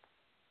now?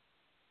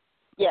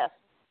 Yes.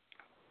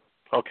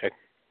 Okay.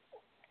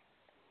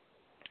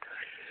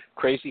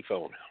 Crazy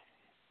phone.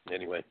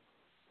 Anyway.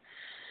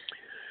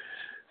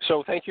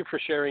 So thank you for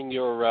sharing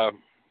your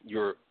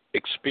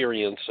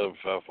experience of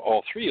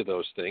all three of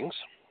those things.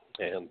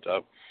 And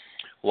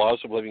Laws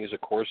of Living is,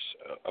 of course,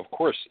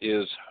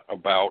 is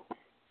about,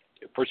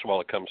 first of all,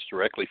 it comes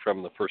directly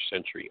from the first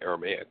century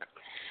Aramaic.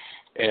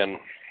 And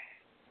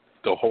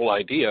the whole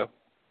idea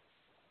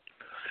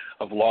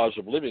of Laws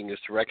of Living is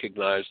to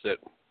recognize that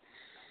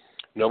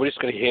nobody's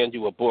going to hand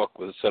you a book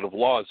with a set of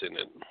laws in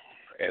it,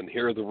 and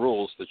here are the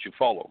rules that you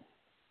follow.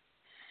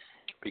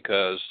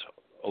 Because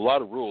a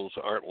lot of rules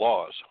aren't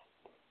laws.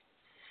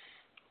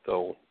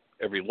 Though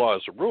every law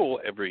is a rule,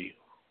 every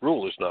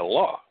rule is not a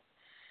law.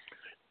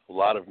 A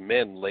lot of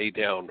men lay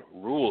down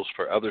rules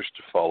for others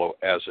to follow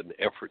as an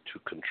effort to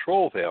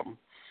control them,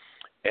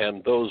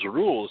 and those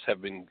rules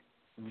have been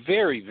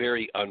very,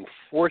 very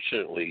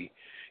unfortunately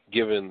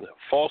given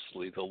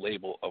falsely the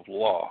label of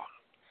law.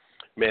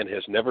 Man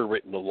has never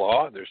written a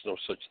law. There's no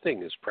such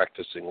thing as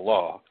practicing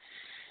law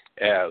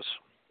as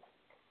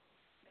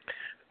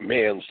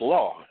man's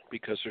law,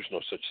 because there's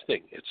no such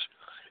thing.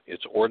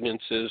 It's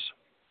ordinances,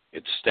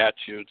 it's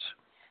statutes,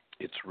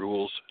 it's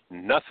rules,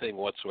 nothing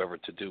whatsoever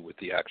to do with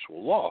the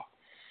actual law.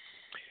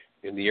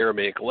 In the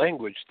Aramaic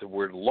language, the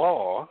word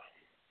law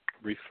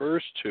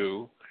refers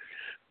to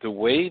the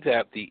way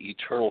that the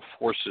eternal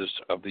forces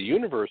of the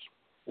universe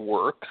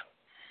work,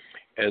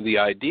 and the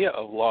idea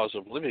of laws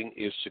of living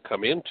is to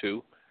come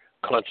into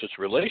conscious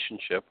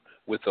relationship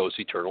with those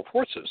eternal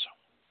forces.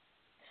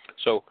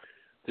 So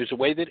there's a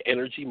way that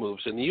energy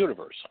moves in the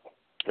universe,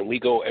 and we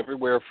go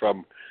everywhere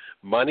from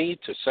money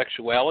to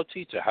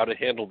sexuality to how to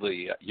handle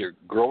your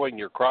growing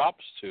your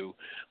crops to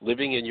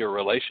living in your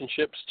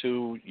relationships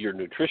to your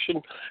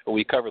nutrition, and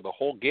we cover the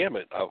whole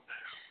gamut of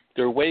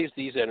there are ways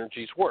these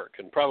energies work.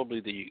 And probably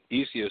the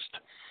easiest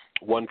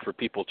one for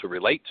people to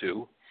relate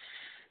to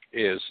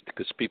is,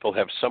 because people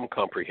have some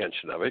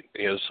comprehension of it,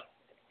 is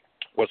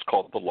what's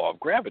called the law of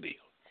gravity.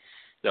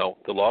 Now,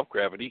 the law of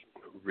gravity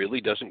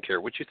really doesn't care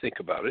what you think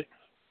about it,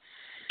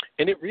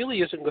 and it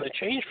really isn't going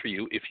to change for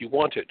you if you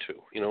want it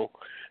to.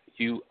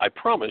 I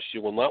promise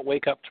you will not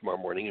wake up tomorrow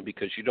morning, and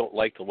because you don't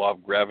like the law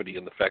of gravity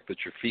and the fact that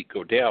your feet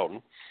go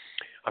down,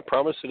 I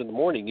promise that in the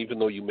morning, even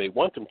though you may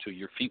want them to,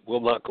 your feet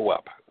will not go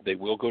up. They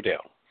will go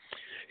down.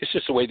 It's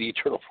just the way the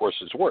eternal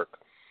forces work.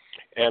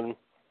 And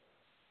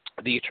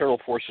the eternal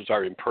forces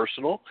are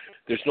impersonal.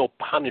 There's no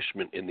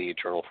punishment in the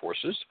eternal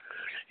forces.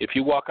 If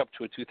you walk up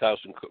to a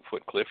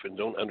 2,000-foot cliff and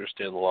don't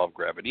understand the law of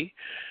gravity,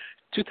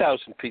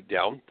 2,000 feet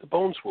down, the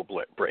bones will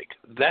break.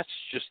 That's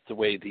just the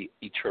way the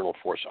eternal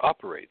force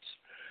operates.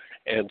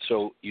 And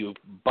so you've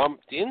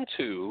bumped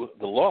into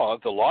the law.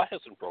 The law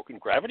hasn't broken.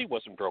 Gravity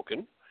wasn't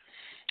broken.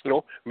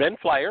 Men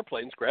fly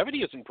airplanes.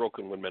 Gravity isn't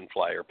broken when men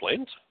fly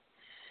airplanes.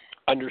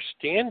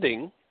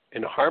 Understanding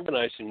and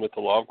harmonizing with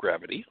the law of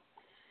gravity,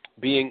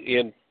 being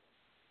in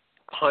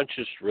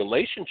conscious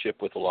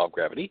relationship with the law of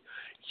gravity,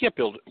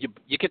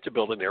 you get to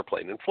build an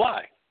airplane and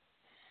fly.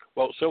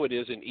 Well, so it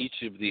is in each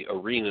of the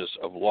arenas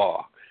of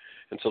law.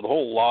 And so the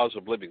whole Laws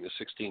of Living, the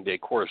 16-day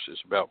course, is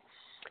about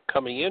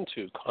coming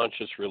into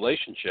conscious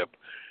relationship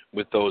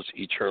with those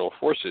eternal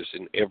forces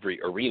in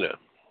every arena.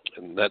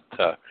 And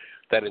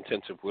that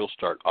intensive will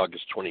start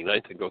August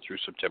 29th and go through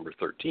September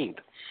 13th.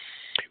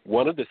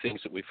 One of the things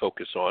that we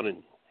focus on,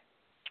 and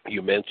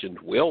you mentioned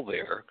will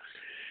there,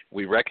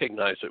 we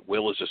recognize that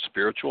will is a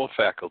spiritual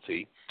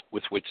faculty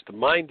with which the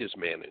mind is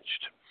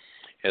managed.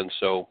 And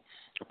so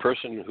a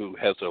person who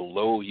has a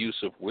low use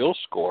of will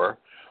score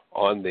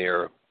on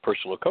their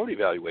personal code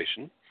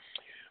evaluation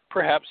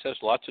perhaps has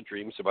lots of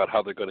dreams about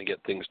how they're going to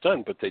get things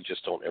done, but they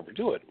just don't ever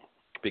do it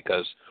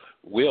because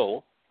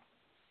will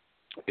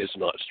is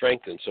not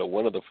strengthened. So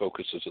one of the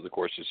focuses of the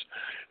course is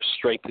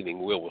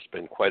strengthening will. We'll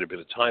spend quite a bit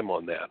of time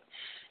on that.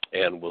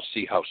 And we'll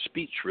see how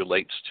speech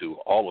relates to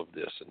all of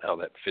this and how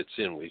that fits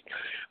in. We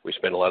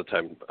spend a lot of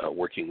time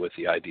working with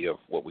the idea of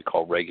what we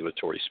call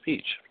regulatory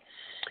speech.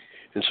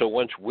 And so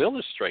once will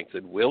is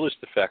strengthened, will is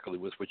the faculty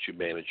with which you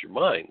manage your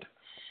mind.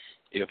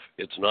 If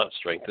it's not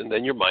strengthened,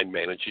 then your mind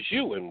manages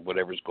you and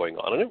whatever's going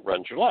on, and it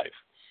runs your life.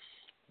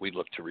 We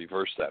look to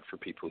reverse that for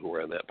people who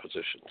are in that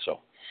position. So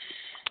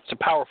it's a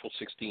powerful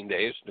 16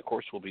 days. And, of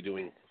course, we'll be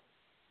doing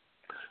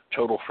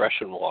total fresh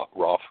and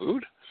raw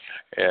food.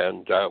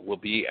 And we'll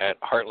be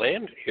at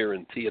Heartland here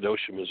in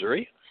Theodosia,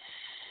 Missouri.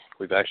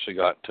 We've actually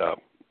got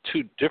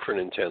 2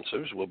 different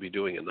intensives. We'll be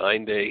doing a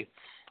 9-day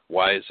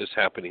Why Is This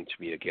Happening to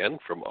Me Again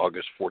from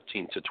August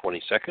 14th to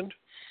 22nd.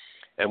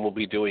 And we'll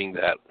be doing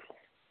that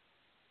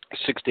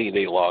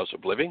 16-day Laws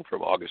of Living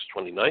from August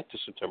 29th to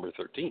September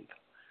 13th.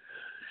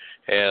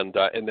 And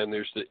then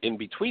there's the in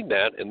between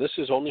that, and this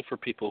is only for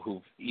people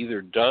who've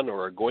either done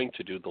or are going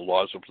to do the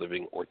Laws of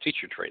Living or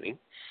teacher training,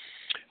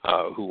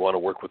 who want to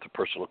work with the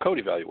personal code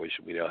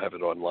evaluation. We now have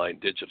it online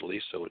digitally,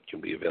 so it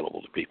can be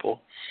available to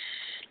people.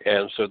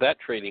 And so that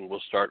training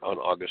will start on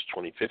August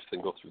 25th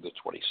and go through the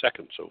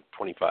 22nd, so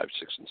 25,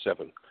 6, and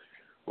 7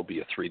 will be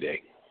a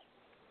 3-day.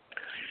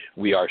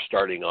 We are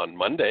starting on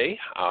Monday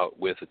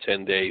with a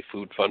 10-day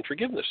Food, Fun,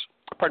 Forgiveness.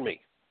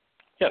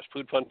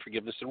 Food, Fun,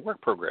 Forgiveness, and Work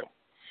program.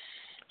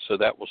 So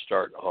that will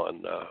start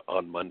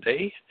on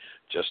Monday,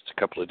 just a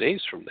couple of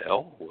days from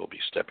now. We'll be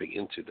stepping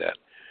into that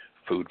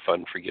Food,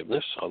 Fun,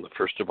 Forgiveness on the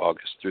 1st of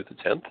August through the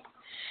 10th.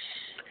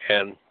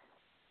 And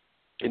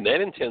in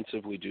that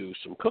intensive, we do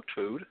some cooked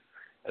food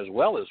as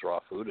well as raw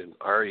food. And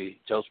Ari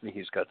tells me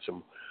he's got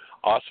some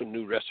awesome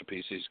new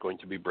recipes he's going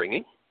to be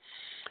bringing.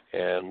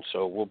 And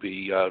so we'll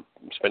be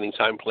spending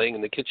time playing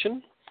in the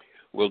kitchen.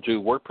 We'll do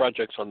work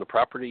projects on the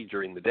property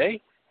during the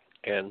day.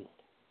 And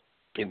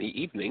in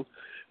the evening,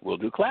 we'll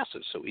do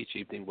classes. So each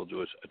evening we'll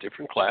do a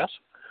different class.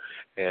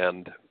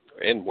 And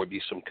will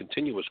be some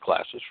continuous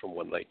classes from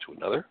one night to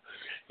another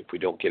if we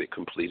don't get it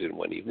completed in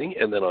one evening.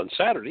 And then on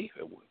Saturday,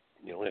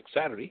 next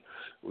Saturday,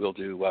 we'll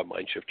do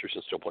Mindshifters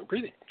and Still Point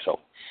Breathing. So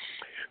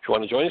if you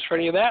want to join us for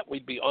any of that,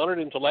 we'd be honored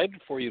and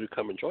delighted for you to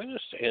come and join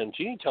us. And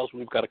Jeanie tells me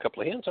we've got a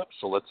couple of hands up,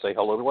 so let's say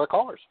hello to our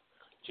callers.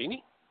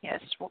 Jeanie? Yes,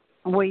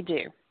 we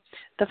do.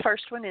 The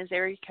first one is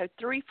area code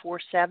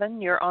 347.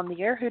 You're on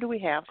the air. Who do we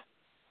have?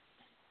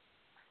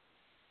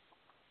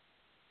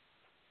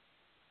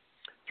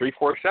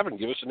 347.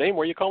 Give us a name.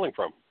 Where are you calling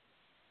from?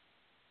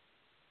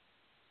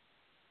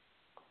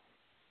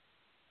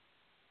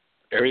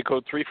 Area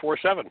code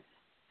 347.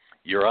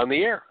 You're on the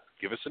air.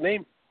 Give us a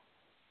name.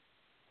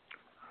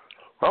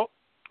 Well,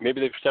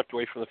 maybe they've stepped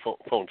away from the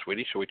phone,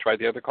 sweetie. Shall we try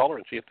the other caller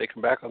and see if they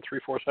come back on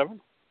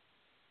 347?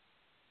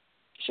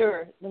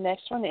 Sure. The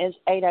next one is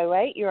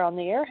 808. You're on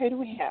the air. Who do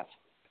we have?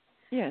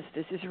 Yes,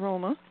 this is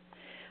Roma.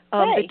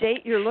 Hey. The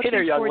date you're looking hey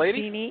there, young for,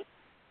 lady. Jeanie.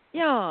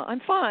 Yeah, I'm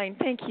fine.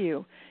 Thank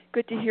you.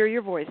 Good to hear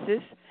your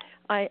voices.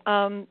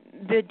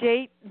 The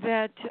date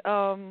that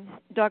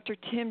Dr.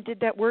 Tim did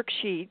that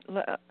worksheet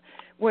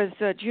was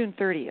June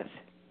 30th.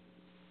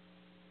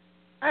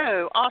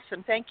 Oh,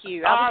 awesome! Thank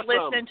you. Awesome.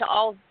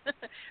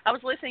 I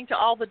was listening to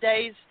all the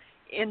days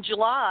in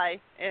July,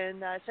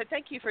 and so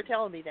thank you for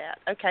telling me that.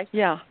 Okay.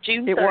 Yeah.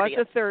 June 30th. It was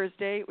a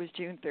Thursday. It was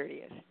June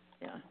 30th.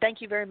 Yeah.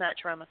 Thank you very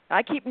much, Roma.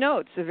 I keep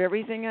notes of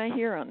everything I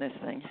hear on this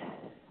thing.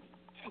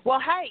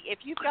 Well, hey, if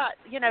you've got,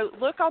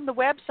 look on the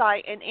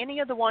website, and any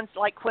of the ones,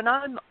 like when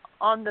I'm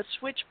on the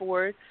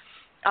switchboard,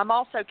 I'm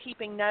also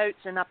keeping notes,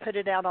 and I put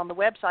it out on the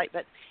website,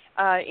 but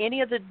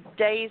any of the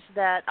days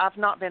that I've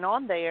not been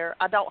on there,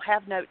 I don't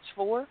have notes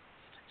for.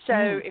 So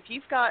if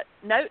you've got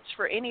notes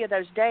for any of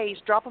those days,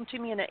 drop them to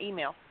me in an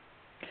email.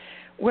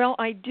 Well,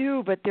 I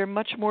do, but they're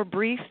much more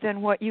brief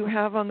than what you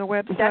have on the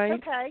website.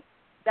 That's okay.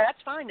 That's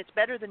fine. It's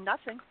better than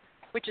nothing,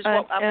 which is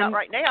what I've got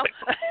right now.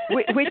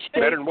 Which dates,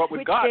 better than what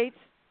we've got.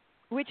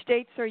 Which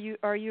dates are you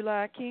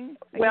lacking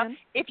again? Well,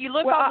 if you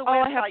look on the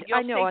website,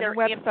 you'll see they're on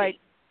the website, empty.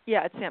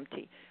 Yeah, it's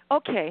empty.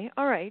 Okay,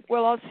 all right.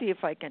 Well, I'll see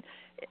if I can.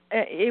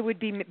 It would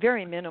be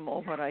very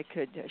minimal what I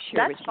could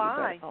share with you.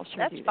 Fine. I'll show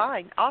That's you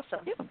fine.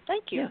 Awesome. Yeah.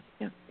 Thank you.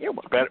 Yeah. You're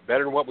welcome.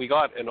 Better than what we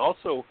got. And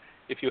also,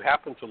 if you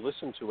happen to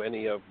listen to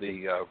any of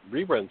the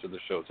reruns of the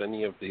shows,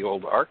 any of the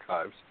old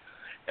archives,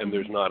 and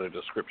there's not a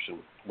description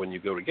when you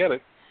go to get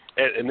it.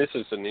 And this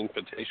is an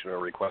invitation or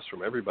request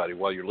from everybody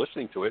while you're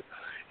listening to it.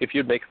 If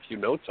you'd make a few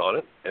notes on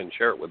it and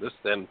share it with us,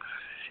 then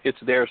it's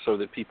there so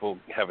that people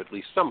have at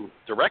least some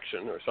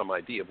direction or some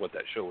idea of what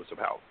that show is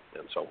about.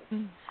 And so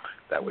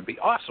that would be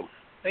awesome.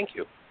 Thank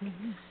you.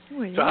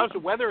 Well, so how's the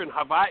weather in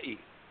Hawaii?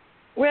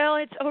 Well,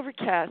 it's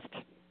overcast.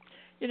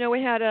 You know,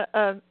 we had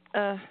a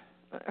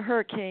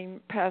hurricane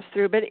pass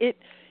through, but it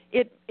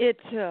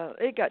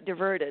got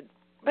diverted.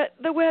 But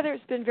the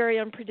weather's been very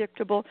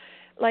unpredictable.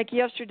 Like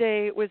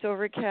yesterday, it was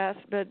overcast,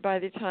 but by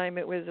the time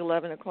it was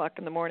 11 o'clock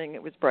in the morning,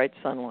 it was bright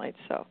sunlight.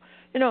 So,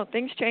 you know,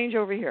 things change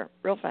over here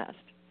real fast.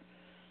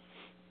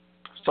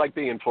 It's like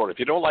being in Florida. If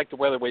you don't like the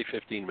weather, wait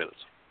 15 minutes.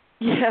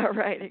 Yeah,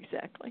 right,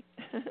 exactly.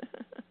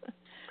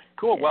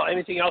 Cool. Yeah. Well,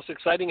 anything else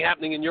exciting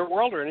happening in your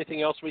world or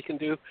anything else we can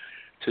do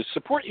to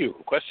support you?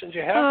 Questions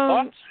you have,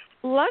 thoughts?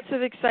 Lots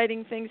of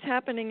exciting things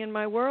happening in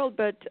my world,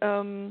 but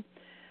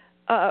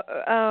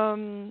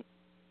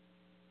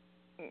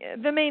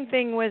the main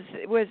thing was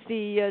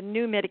the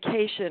new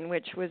medication,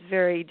 which was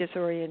very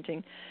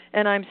disorienting,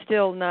 and I'm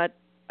still not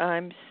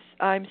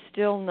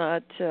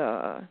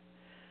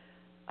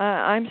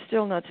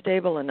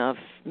stable enough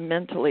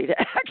mentally to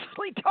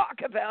actually talk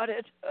about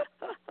it.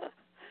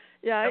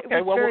 Yeah,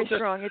 it was very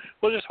strong.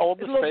 We'll just hold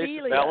the space.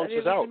 It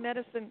balances out.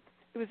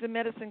 It was a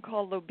medicine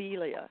called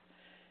Lobelia,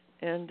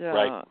 and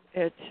right.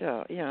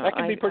 that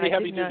can be pretty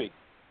heavy duty.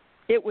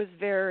 It was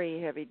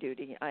very heavy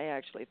duty. I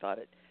actually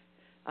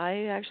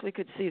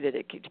could see that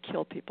it could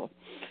kill people.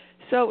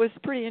 So it was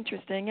pretty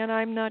interesting, and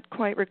I'm not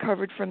quite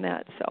recovered from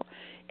that. So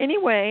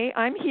anyway,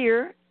 I'm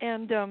here,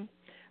 and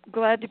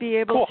glad to be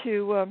able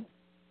to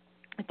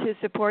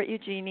support you,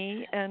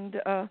 Jeanie,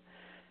 and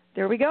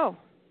there we go.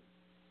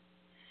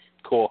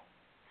 Cool.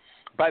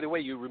 By the way,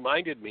 you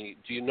reminded me,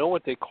 do you know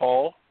what they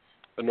call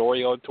an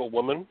Oriental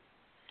woman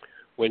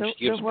when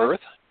she gives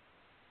birth?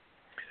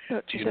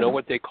 Do you know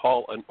what they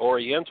call an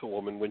Oriental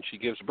woman when she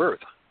gives birth?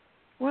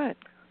 What?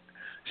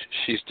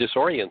 She's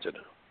disoriented.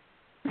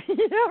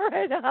 Yeah,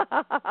 right.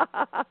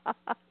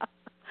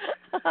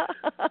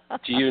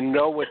 Do you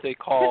know what they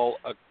call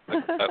a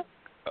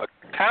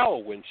cow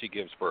when she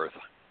gives birth?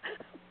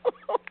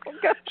 Oh,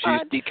 God.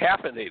 She's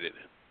decaffeinated.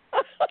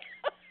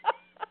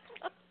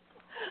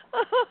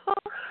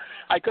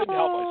 I couldn't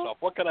help myself.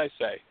 What can I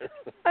say? It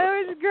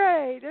was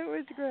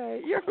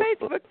great. Your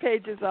Facebook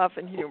page is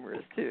often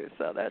humorous, too,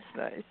 so that's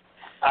nice.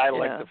 I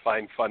like to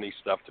find funny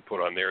stuff to put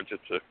on there.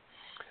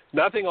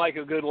 Nothing like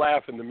a good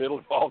laugh in the middle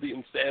of all the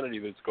insanity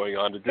that's going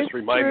on to just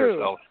remind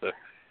ourselves to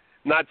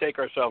not take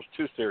ourselves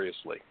too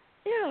seriously.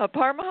 Yeah,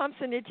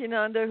 Paramahamsa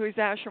Nityananda, whose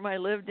ashram I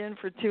lived in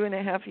for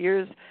 2.5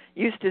 years,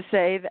 used to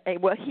say,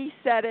 he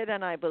said it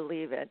and I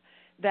believe it,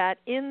 that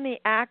in the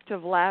act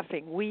of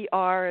laughing, we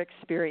are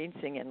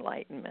experiencing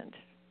enlightenment.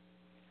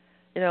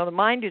 You know, the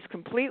mind is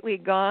completely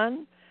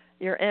gone.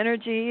 Your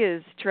energy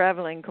is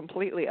traveling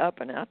completely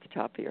up and out the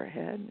top of your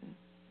head.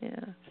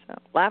 Yeah, so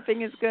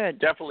laughing is good.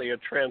 Definitely a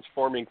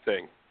transforming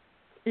thing.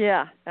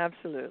 Yeah,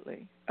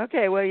 absolutely.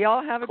 Okay, well,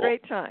 y'all have a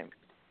great time.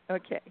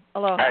 Okay,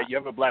 aloha. All right, you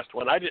have a blessed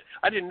one. I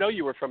didn't know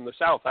you were from the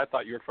South. I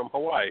thought you were from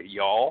Hawaii,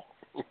 y'all.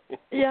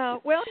 Yeah,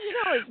 well,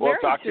 I was we'll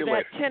married to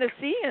that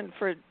Tennessean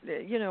for,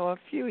 a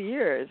few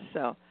years,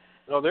 so.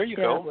 Oh, there you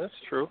go. That's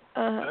true.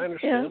 I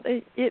understand.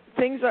 Yeah,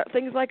 things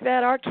like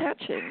that are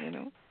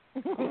catching,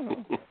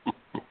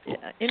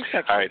 Yeah,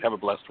 infection. All right, have a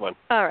blessed one.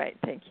 All right,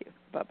 thank you.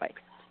 Bye-bye.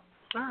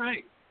 All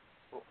right.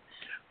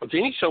 Well,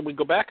 Jeanie, shall we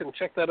go back and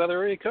check that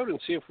other area code and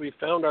see if we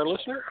found our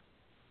listener?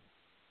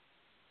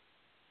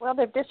 Well,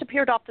 they've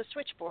disappeared off the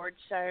switchboard,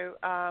 so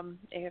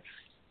if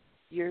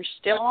you're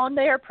still on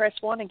there, press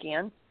 1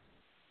 again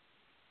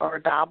or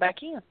dial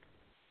back in.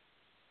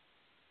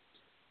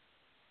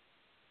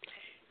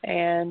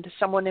 And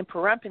someone in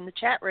Pahrump in the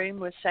chat room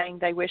was saying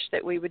they wish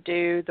that we would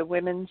do the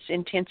women's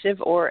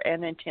intensive or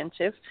an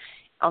intensive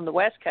on the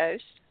West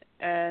Coast.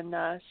 And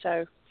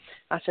so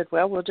I said,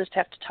 well, we'll just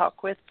have to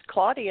talk with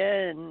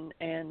Claudia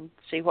and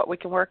see what we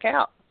can work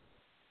out.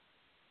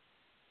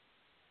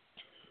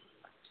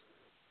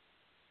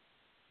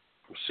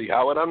 We'll see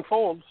how it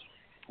unfolds.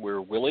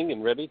 We're willing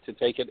and ready to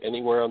take it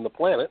anywhere on the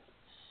planet,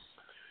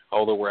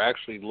 although we're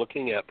actually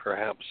looking at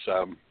perhaps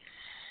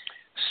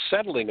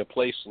settling a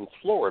place in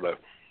Florida.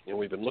 And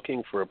we've been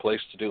looking for a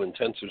place to do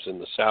intensives in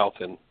the South,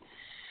 and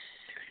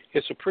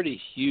it's a pretty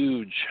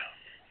huge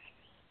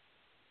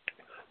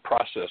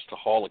process to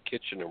haul a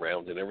kitchen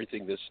around and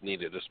everything that's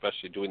needed,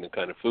 especially doing the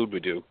kind of food we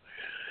do,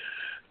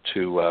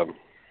 to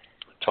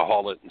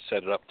haul it and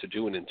set it up to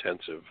do an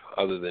intensive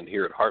other than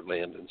here at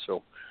Heartland. And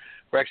so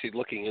we're actually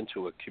looking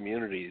into a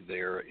community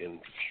there in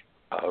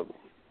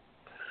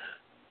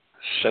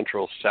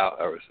central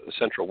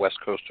west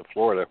coast of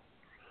Florida,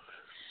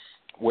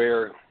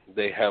 where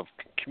they have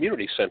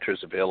community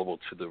centers available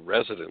to the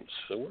residents.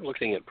 So we're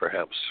looking at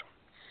perhaps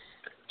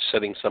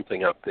setting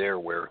something up there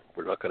where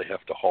we're not going to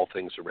have to haul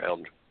things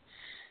around,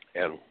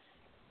 and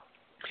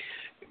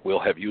we'll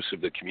have use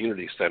of the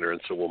community center,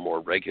 and so we'll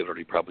more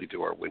regularly probably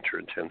do our winter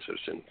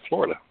intensives in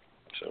Florida.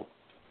 So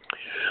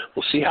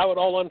we'll see how it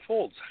all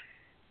unfolds.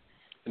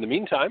 In the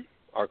meantime,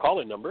 our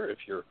call-in number, if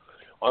you're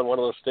on one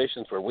of those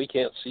stations where we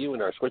can't see you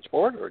in our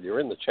switchboard, or you're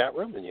in the chat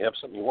room and you have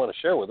something you want to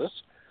share with us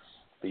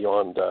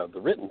beyond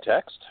the written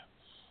text,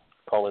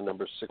 call-in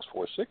number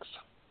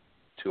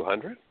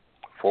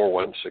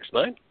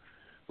 646-200-4169.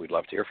 We'd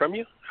love to hear from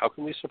you. How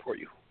can we support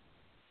you?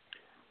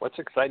 What's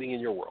exciting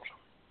in your world?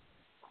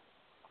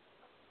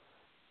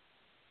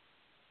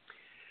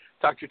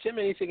 Dr. Tim,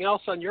 anything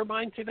else on your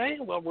mind today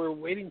while we're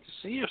waiting to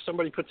see if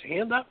somebody puts a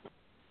hand up?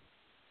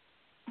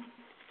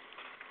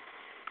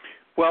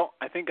 Well,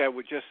 I think I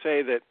would just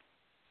say that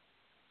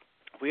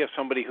we have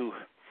somebody who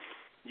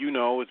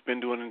has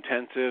been to an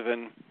intensive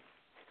and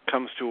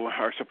comes to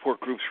our support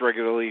groups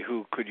regularly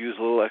who could use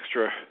a little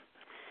extra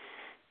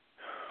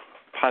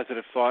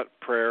positive thought,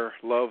 prayer,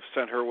 love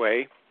sent her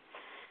way.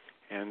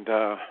 And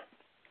her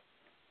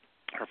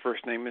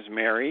first name is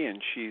Mary, and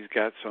she's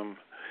got some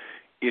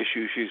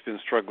issues. She's been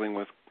struggling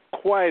with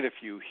quite a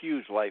few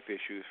huge life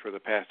issues for the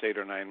past 8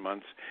 or 9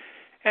 months.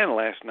 And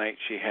last night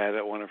she had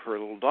one of her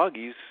little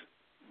doggies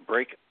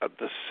break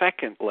the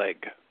second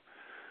leg.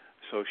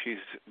 So she's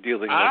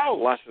dealing with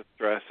lots of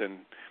stress and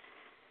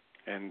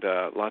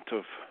lots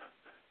of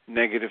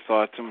negative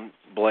thoughts and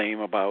blame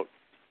about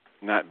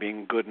not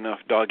being good enough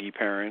doggy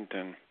parent.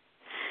 And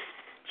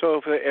so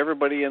if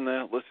everybody in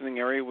the listening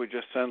area would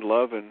just send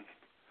love and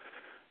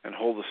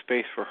hold the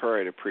space for her,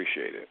 I'd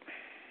appreciate it.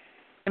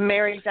 And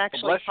Mary's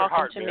actually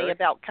talking to Mary. me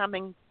about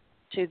coming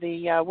to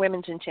the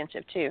women's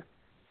intensive too.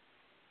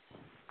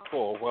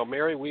 Cool. Well,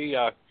 Mary, we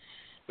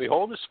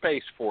hold a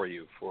space for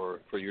you, for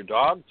your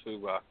dog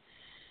to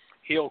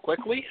heal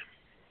quickly,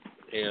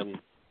 and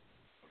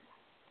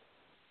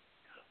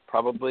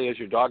probably as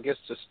your dog gets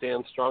to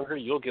stand stronger,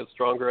 you'll get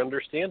stronger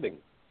understanding.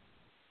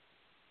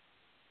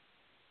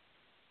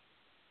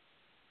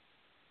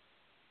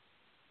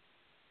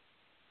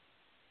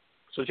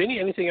 So, Jeanie,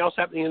 anything else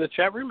happening in the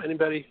chat room?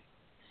 Anybody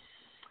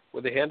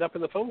with a hand up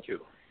in the phone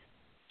queue?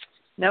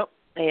 Nope,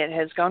 it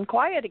has gone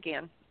quiet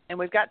again, and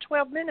we've got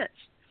 12 minutes.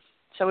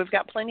 So we've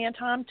got plenty of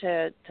time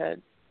to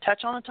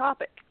touch on a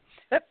topic.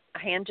 Oop, a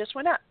hand just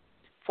went up.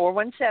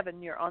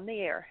 417, you're on the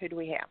air. Who do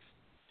we have?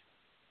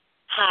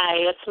 Hi,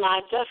 it's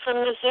Magda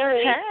from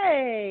Missouri.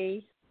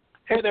 Hey.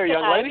 Hey there,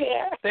 young lady.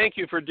 There. Thank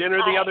you for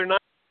dinner the other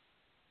night.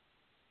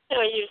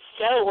 Oh, you're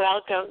so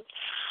welcome.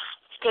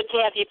 It's good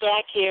to have you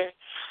back here.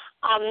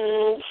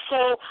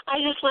 So I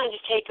just wanted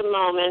to take a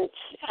moment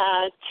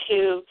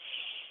to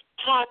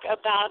talk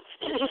about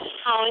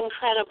how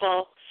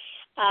incredible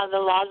the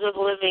laws of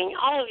living.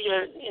 All of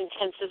your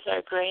intensives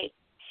are great.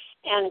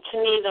 And to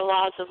me, the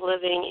laws of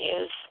living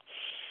is,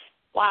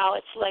 wow,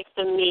 it's like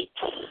the meat.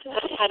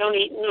 I don't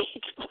eat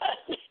meat, but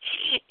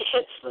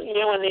it's,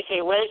 when they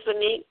say, where's the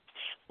meat?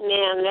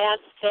 Man,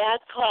 that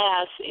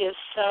class is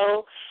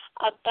so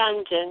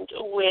abundant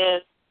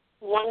with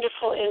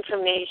wonderful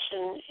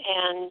information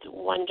and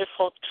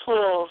wonderful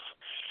tools,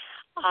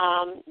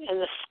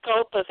 and the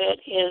scope of it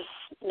is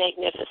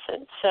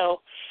magnificent.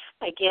 So,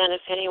 again,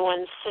 if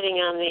anyone's sitting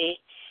on the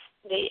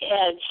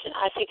edge,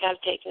 I think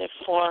I've taken it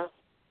 4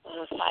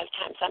 or 5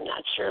 times, I'm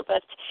not sure,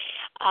 but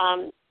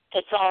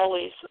it's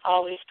always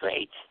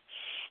great.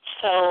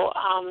 So,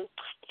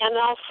 and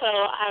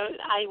also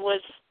I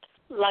was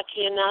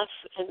lucky enough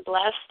and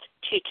blessed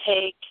to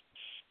take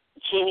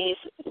Jeannie's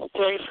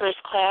very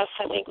first class,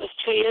 I think it was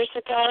 2 years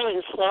ago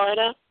in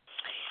Florida,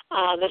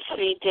 the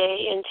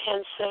 3-day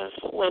intensive,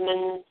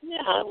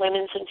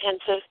 women's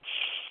intensive.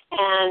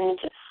 And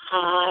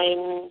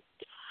I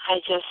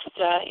just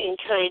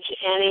encourage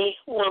any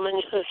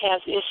woman who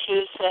has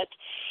issues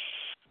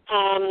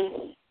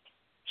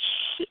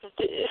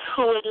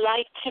who would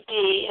like to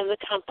be in the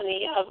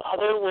company of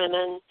other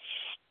women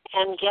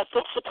and get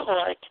the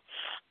support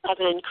of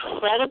an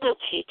incredible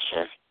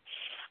teacher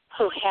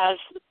who has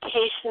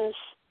patience,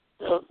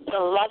 the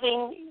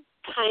loving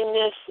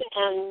kindness,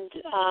 and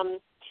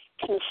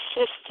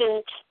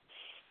consistent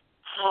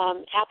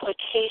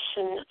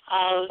application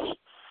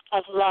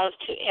of love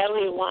to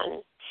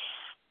everyone.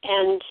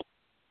 And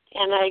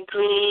I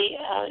agree,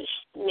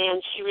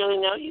 man, she really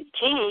knows.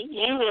 Jeanie,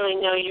 you really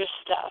know your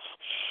stuff.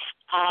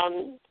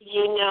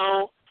 You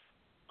know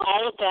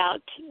all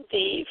about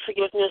the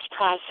forgiveness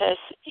process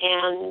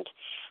and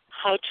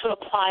how to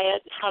apply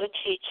it, how to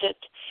teach it.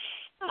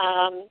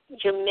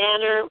 Your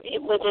manner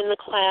within the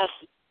class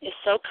is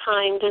so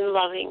kind and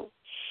loving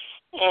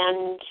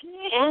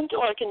and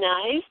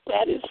organized.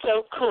 That is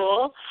so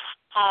cool.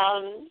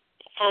 And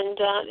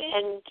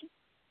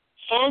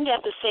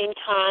at the same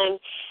time,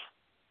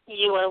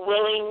 you are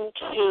willing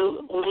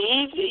to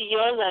leave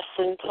your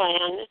lesson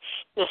plan.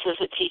 This is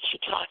a teacher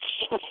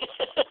talking.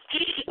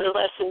 The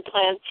lesson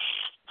plan.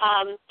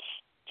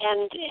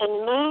 And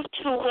move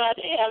to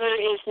whatever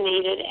is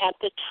needed at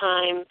the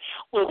time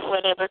with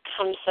whatever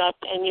comes up,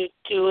 and you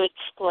do it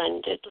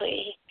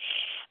splendidly.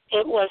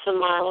 It was a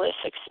marvelous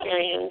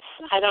experience.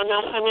 I don't know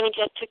if I'm going to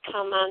get to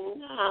come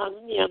on,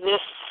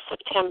 this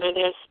September.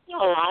 There's a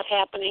lot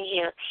happening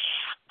here.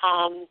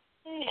 And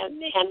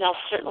I'll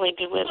certainly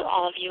be with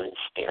all of you in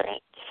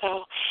spirit.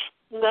 So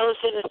those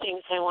are the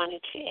things I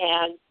wanted to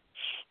add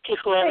to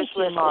whoever's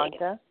listening.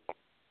 Magda.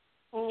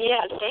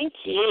 Yeah, thank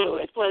you.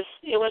 It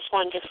was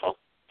wonderful.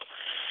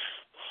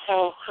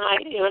 So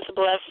it was a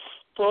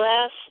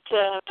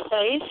blessed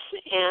place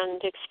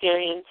and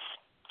experience.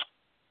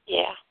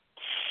 Yeah.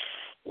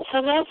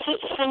 So that's it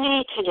for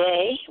me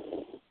today.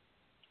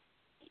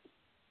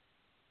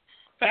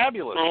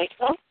 Fabulous.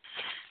 Michael.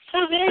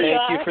 So there Thank you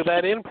are. you for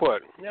that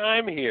input. I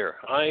am here,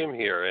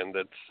 and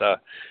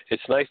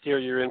it's nice to hear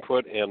your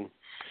input. And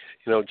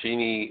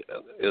Jeanie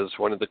is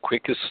one of the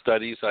quickest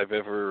studies I've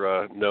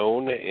ever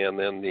known, and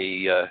then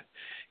the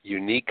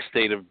unique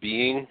state of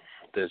being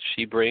that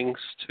she brings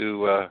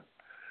to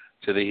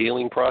the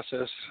healing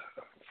process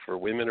for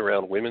women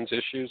around women's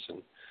issues,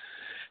 and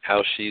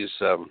how she's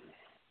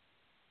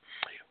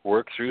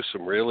worked through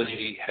some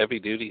really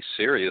heavy-duty,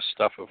 serious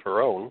stuff of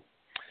her own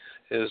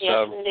is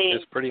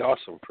pretty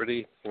awesome.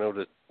 Pretty,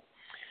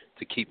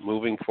 to keep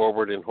moving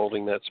forward and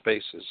holding that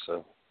space is a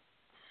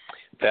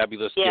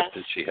fabulous gift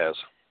that she has,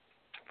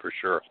 for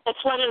sure.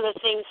 That's one of the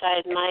things I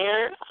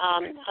admire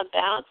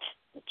about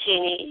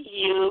Jeanie.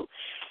 You,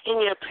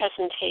 in your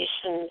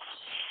presentations,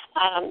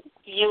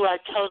 you are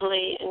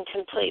totally and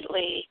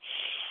completely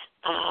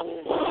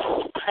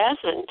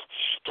present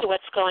to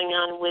what's going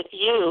on with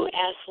you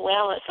as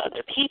well as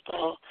other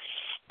people,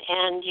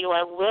 and you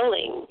are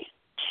willing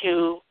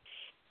to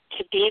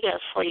be there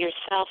for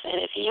yourself.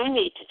 And if you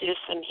need to do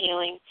some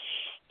healing,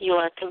 you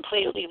are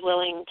completely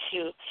willing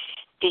to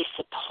be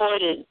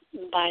supported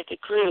by the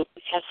group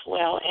as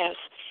well as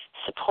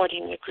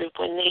supporting the group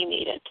when they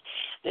need it.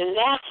 And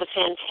that's a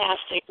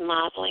fantastic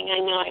modeling. I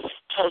know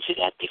I've told you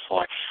that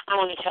before. I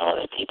want to tell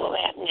other people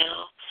that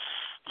now.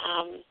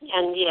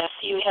 And yes,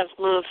 you have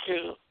moved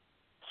through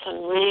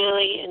some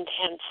really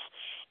intense,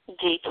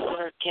 deep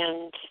work,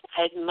 and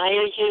I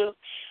admire you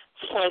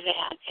for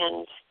that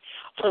and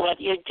for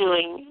what you're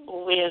doing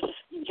with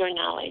your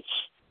knowledge.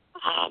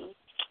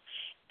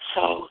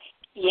 So,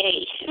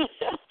 yay.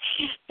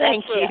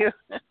 Thank you.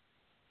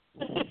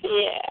 Yeah.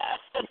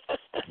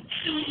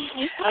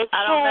 Okay.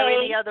 I don't know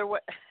any other way.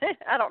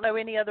 I don't know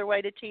any other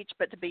way to teach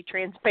but to be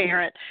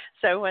transparent.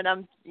 So when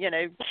I'm,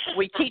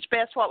 we teach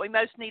best what we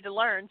most need to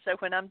learn. So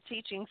when I'm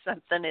teaching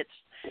something,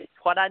 it's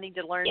what I need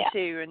to learn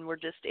too. And we're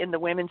just in the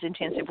women's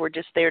intensive. We're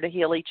just there to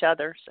heal each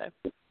other.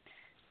 So.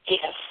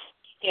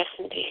 Yes,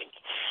 indeed.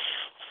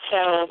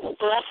 So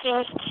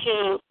blessings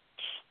to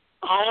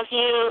all of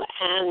you,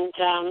 and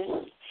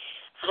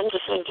I'm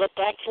just going to get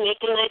back to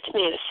making my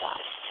tomato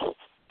sauce.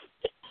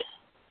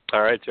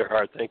 All right,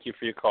 Gerhard. Thank you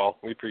for your call.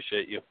 We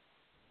appreciate you.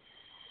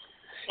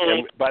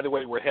 And by the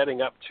way, we're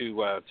heading up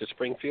to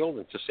Springfield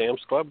and to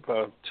Sam's Club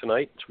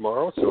tonight,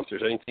 tomorrow. So if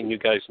there's anything you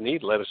guys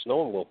need, let us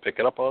know, and we'll pick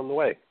it up on the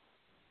way.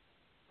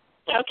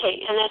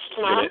 Okay, and that's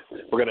tomorrow.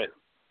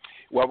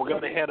 We're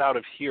going to head out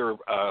of here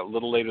a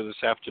little later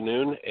this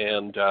afternoon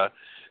and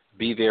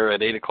be there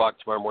at 8 o'clock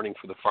tomorrow morning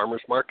for the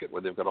farmers market, where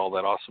they've got all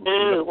that awesome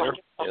food up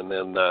there, and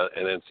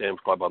then Sam's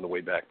Club on the way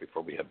back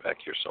before we head back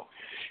here. So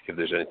if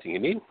there's anything you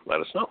need,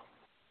 let us know.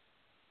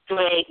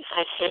 Great,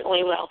 I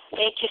certainly will.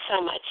 Thank you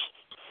so much.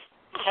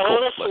 I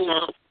will listen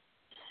now.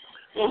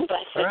 Bless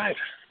you. All right.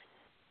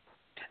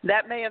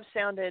 That may have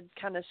sounded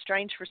kind of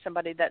strange for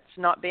somebody that's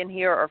not been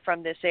here or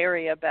from this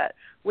area, but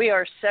we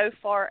are so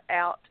far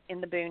out in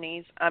the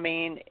boonies. I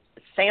mean,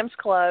 Sam's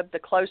Club, the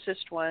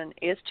closest one,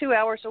 is 2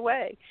 hours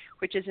away,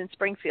 which is in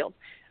Springfield.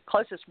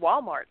 Closest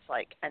Walmart's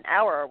like an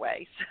hour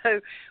away.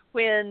 So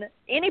when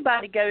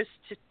anybody goes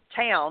to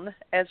town,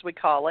 as we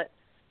call it,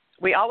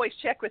 we always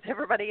check with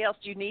everybody else,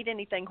 do you need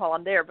anything while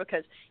I'm there?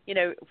 Because,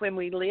 when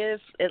we live,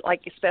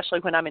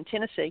 especially when I'm in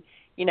Tennessee,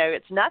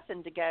 it's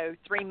nothing to go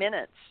 3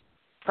 minutes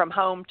from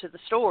home to the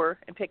store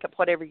and pick up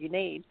whatever you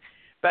need.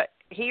 But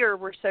here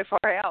we're so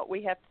far out,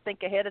 we have to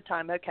think ahead of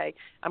time, okay,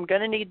 I'm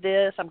going to need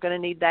this, I'm going to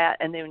need that,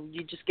 and then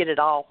you just get it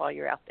all while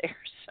you're out there.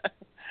 So.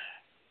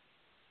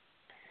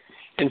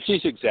 And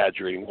she's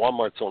exaggerating.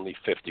 Walmart's only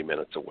 50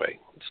 minutes away.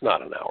 It's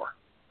not an hour.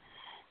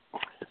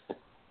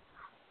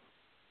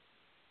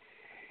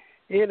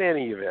 In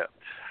any event,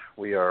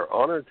 we are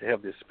honored to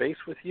have this space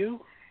with you.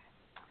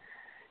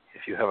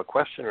 If you have a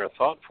question or a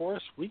thought for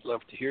us, we'd love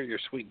to hear your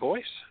sweet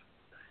voice.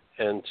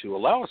 And to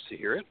allow us to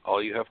hear it,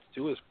 all you have to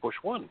do is push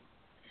 1.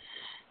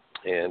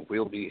 And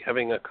we'll be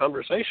having a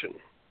conversation.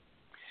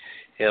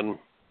 And,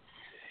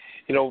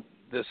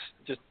 this,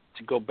 just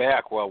to go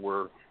back while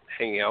we're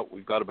hanging out,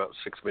 we've got about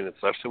 6 minutes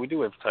left, so we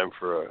do have time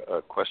for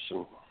a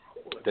question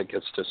that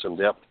gets to some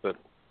depth. But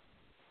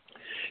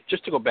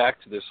just to go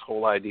back to this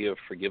whole idea of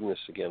forgiveness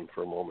again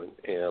for a moment,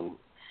 and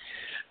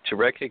to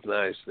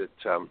recognize that,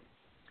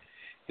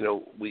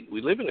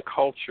 we live in a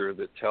culture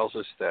that tells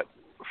us that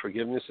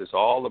forgiveness is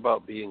all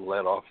about being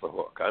let off the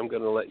hook. I'm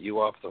going to let you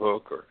off the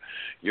hook, or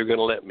you're going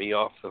to let me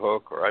off the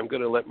hook, or I'm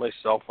going to let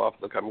myself off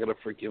the hook. I'm going to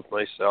forgive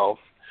myself,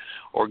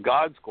 or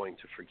God's going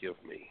to forgive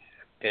me.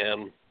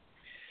 And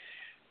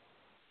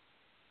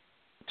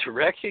to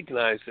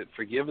recognize that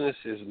forgiveness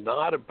is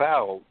not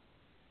about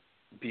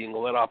being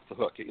let off the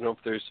hook. If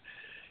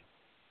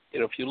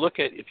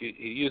you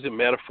use a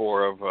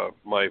metaphor of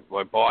my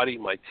body,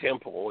 my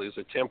temple is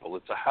a temple.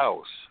 It's a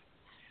house.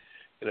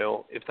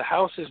 If the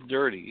house is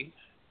dirty,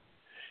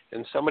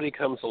 and somebody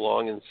comes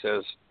along and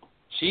says,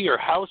 gee, your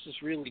house is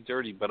really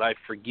dirty, but I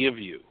forgive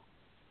you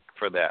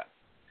for that.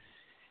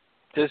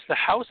 Does the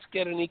house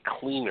get any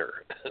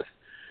cleaner?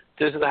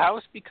 Does the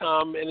house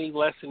become any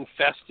less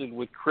infested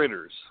with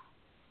critters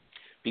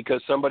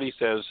because somebody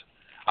says,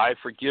 I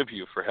forgive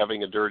you for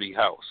having a dirty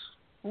house?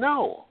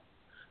 No.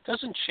 It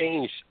doesn't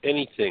change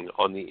anything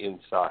on the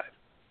inside.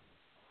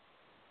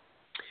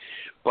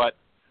 But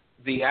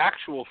the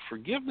actual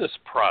forgiveness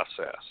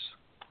process,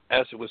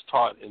 as it was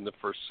taught in the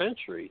first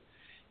century,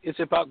 is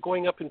about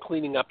going up and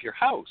cleaning up your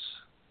house.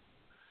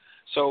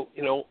 So,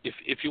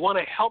 if you want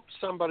to help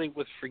somebody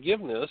with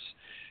forgiveness,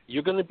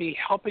 you're going to be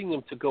helping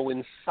them to go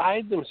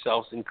inside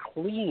themselves and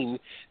clean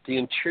the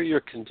interior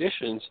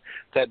conditions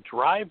that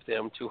drive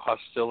them to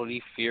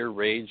hostility, fear,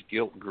 rage,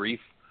 guilt, grief,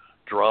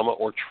 drama,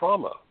 or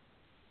trauma.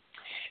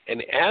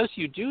 And as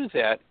you do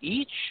that,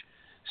 each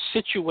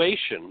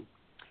situation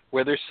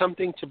where there's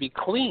something to be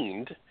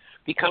cleaned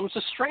becomes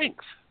a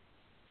strength,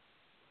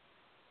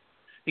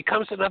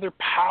 becomes another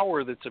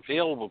power that's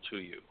available to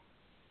you.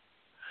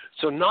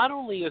 So not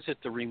only is it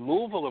the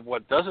removal of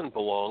what doesn't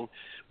belong,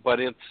 but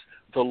it's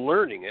the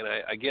learning. And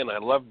I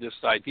love this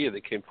idea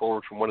that came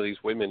forward from one of these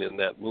women in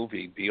that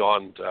movie,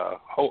 Beyond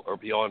Hope or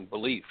Beyond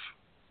Belief,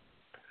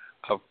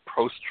 of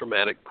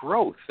post-traumatic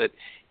growth, that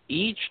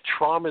each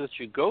trauma that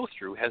you go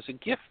through has a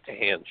gift to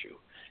hand you,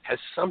 has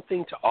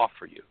something to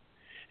offer you.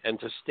 And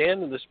to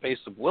stand in the space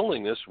of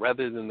willingness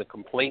rather than the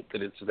complaint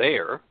that it's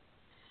there,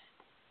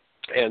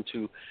 and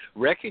to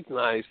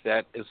recognize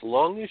that as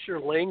long as you're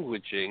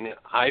languaging,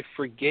 I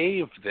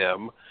forgave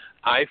them,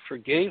 I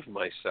forgave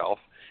myself,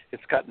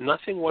 it's got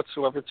nothing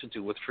whatsoever to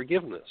do with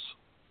forgiveness.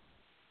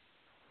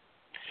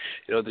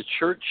 The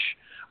church,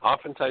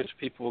 oftentimes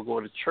people will go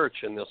to church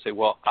and they'll say,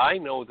 well, I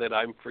know that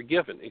I'm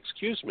forgiven.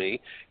 Excuse me,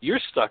 you're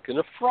stuck in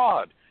a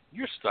fraud.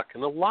 You're stuck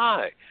in a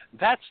lie.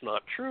 That's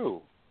not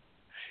true.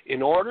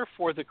 In order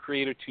for the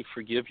Creator to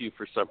forgive you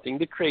for something,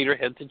 the Creator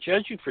had to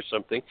judge you for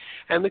something,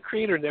 and the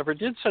Creator never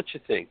did such a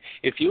thing.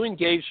 If you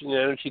engage in an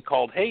energy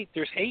called hate,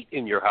 there's hate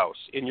in your house,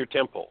 in your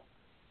temple.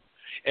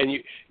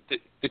 And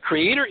the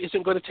Creator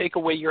isn't going to take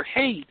away your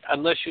hate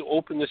unless you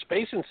open the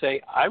space and say,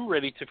 I'm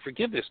ready to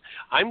forgive this.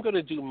 I'm going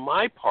to do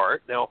my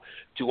part. Now,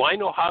 do I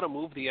know how to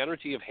move the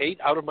energy of hate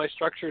out of my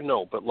structure?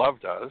 No, but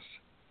love does.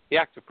 The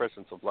active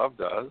presence of love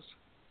does.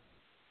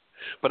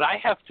 But I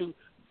have to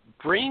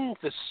bring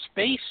the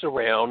space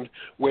around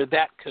where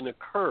that can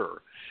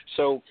occur.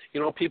 So,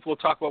 people will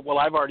talk about, well,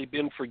 I've already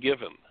been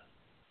forgiven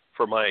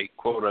for my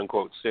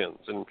quote-unquote sins.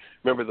 And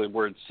remember, the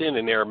word sin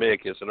in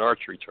Aramaic is an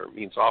archery term,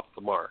 means off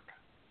the mark.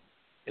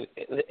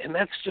 And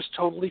that's just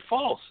totally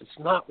false. It's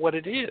not what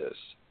it is.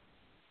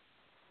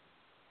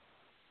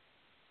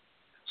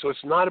 So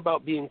it's not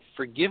about being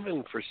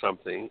forgiven for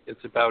something.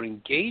 It's about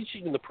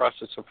engaging in the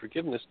process of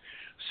forgiveness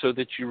so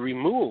that you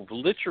remove,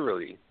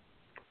 literally,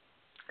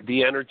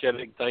 the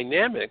energetic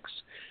dynamics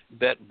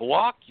that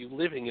block you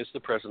living as the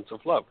presence of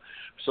love.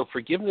 So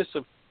forgiveness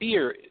of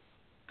fear,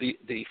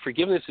 the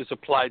forgiveness is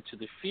applied to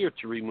the fear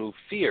to remove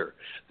fear.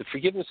 The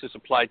forgiveness is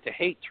applied to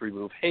hate to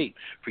remove hate.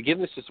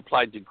 Forgiveness is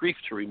applied to grief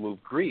to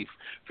remove grief.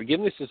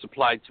 Forgiveness is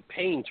applied to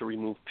pain to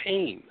remove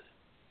pain.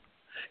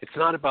 It's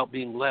not about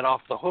being let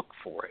off the hook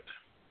for it.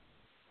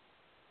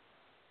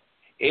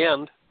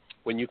 And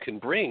when you can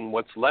bring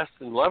what's less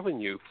than love in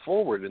you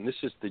forward, and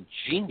this is the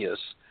genius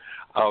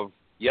of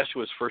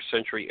Yeshua's first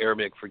century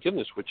Aramaic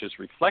forgiveness, which is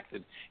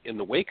reflected in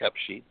the wake-up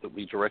sheet that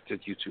we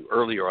directed you to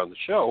earlier on the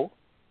show,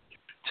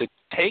 to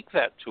take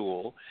that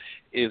tool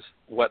is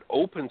what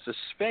opens a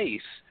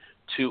space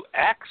to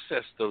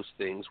access those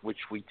things which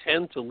we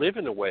tend to live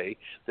in a way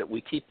that we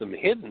keep them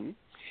hidden,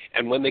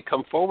 and when they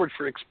come forward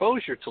for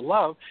exposure to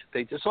love,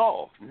 they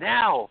dissolve.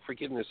 Now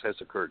forgiveness has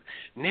occurred.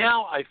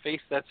 Now I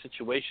face that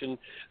situation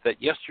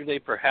that yesterday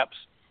perhaps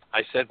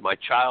I said my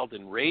child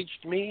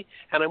enraged me,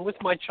 and I'm with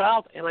my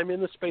child, and I'm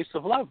in the space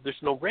of love.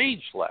 There's no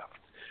rage left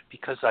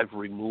because I've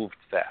removed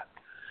that.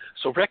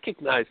 So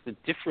recognize the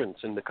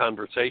difference in the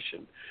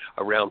conversation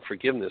around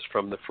forgiveness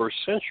from the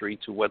first century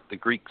to what the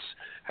Greeks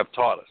have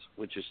taught us,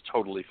 which is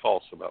totally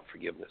false about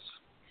forgiveness.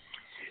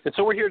 And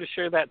so we're here to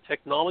share that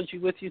technology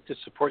with you to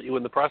support you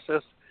in the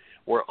process.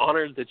 We're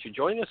honored that you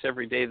join us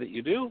every day that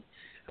you do,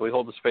 and we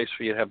hold the space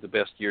for you to have the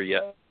best year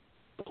yet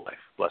in life.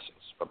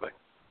 Blessings. Bye-bye.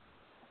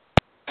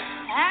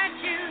 I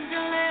choose to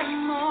live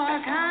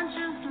more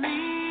consciously,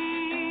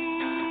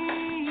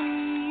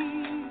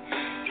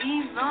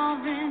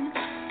 evolving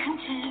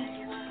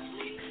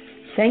continuously.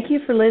 Thank you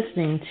for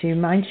listening to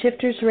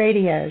Mindshifters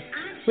Radio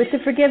with the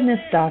Forgiveness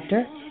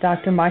Doctor,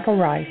 Dr. Michael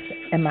Ryce,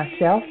 and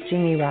myself,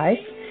 Jeanie Ryce,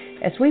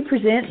 as we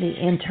present the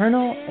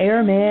internal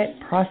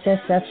Aramaic process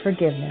of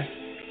forgiveness.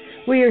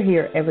 We are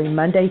here every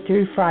Monday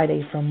through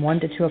Friday from 1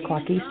 to 2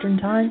 o'clock Eastern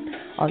Time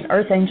on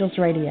Earth Angels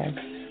Radio.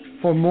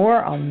 For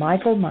more on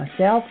Michael,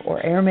 myself,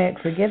 or Aramaic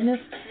forgiveness,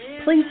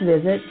 please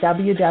visit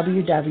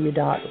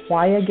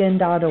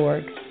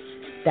www.whyagain.org.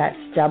 That's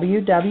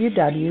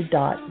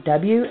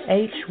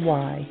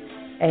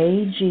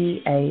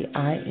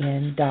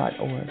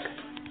www.whyagain.org.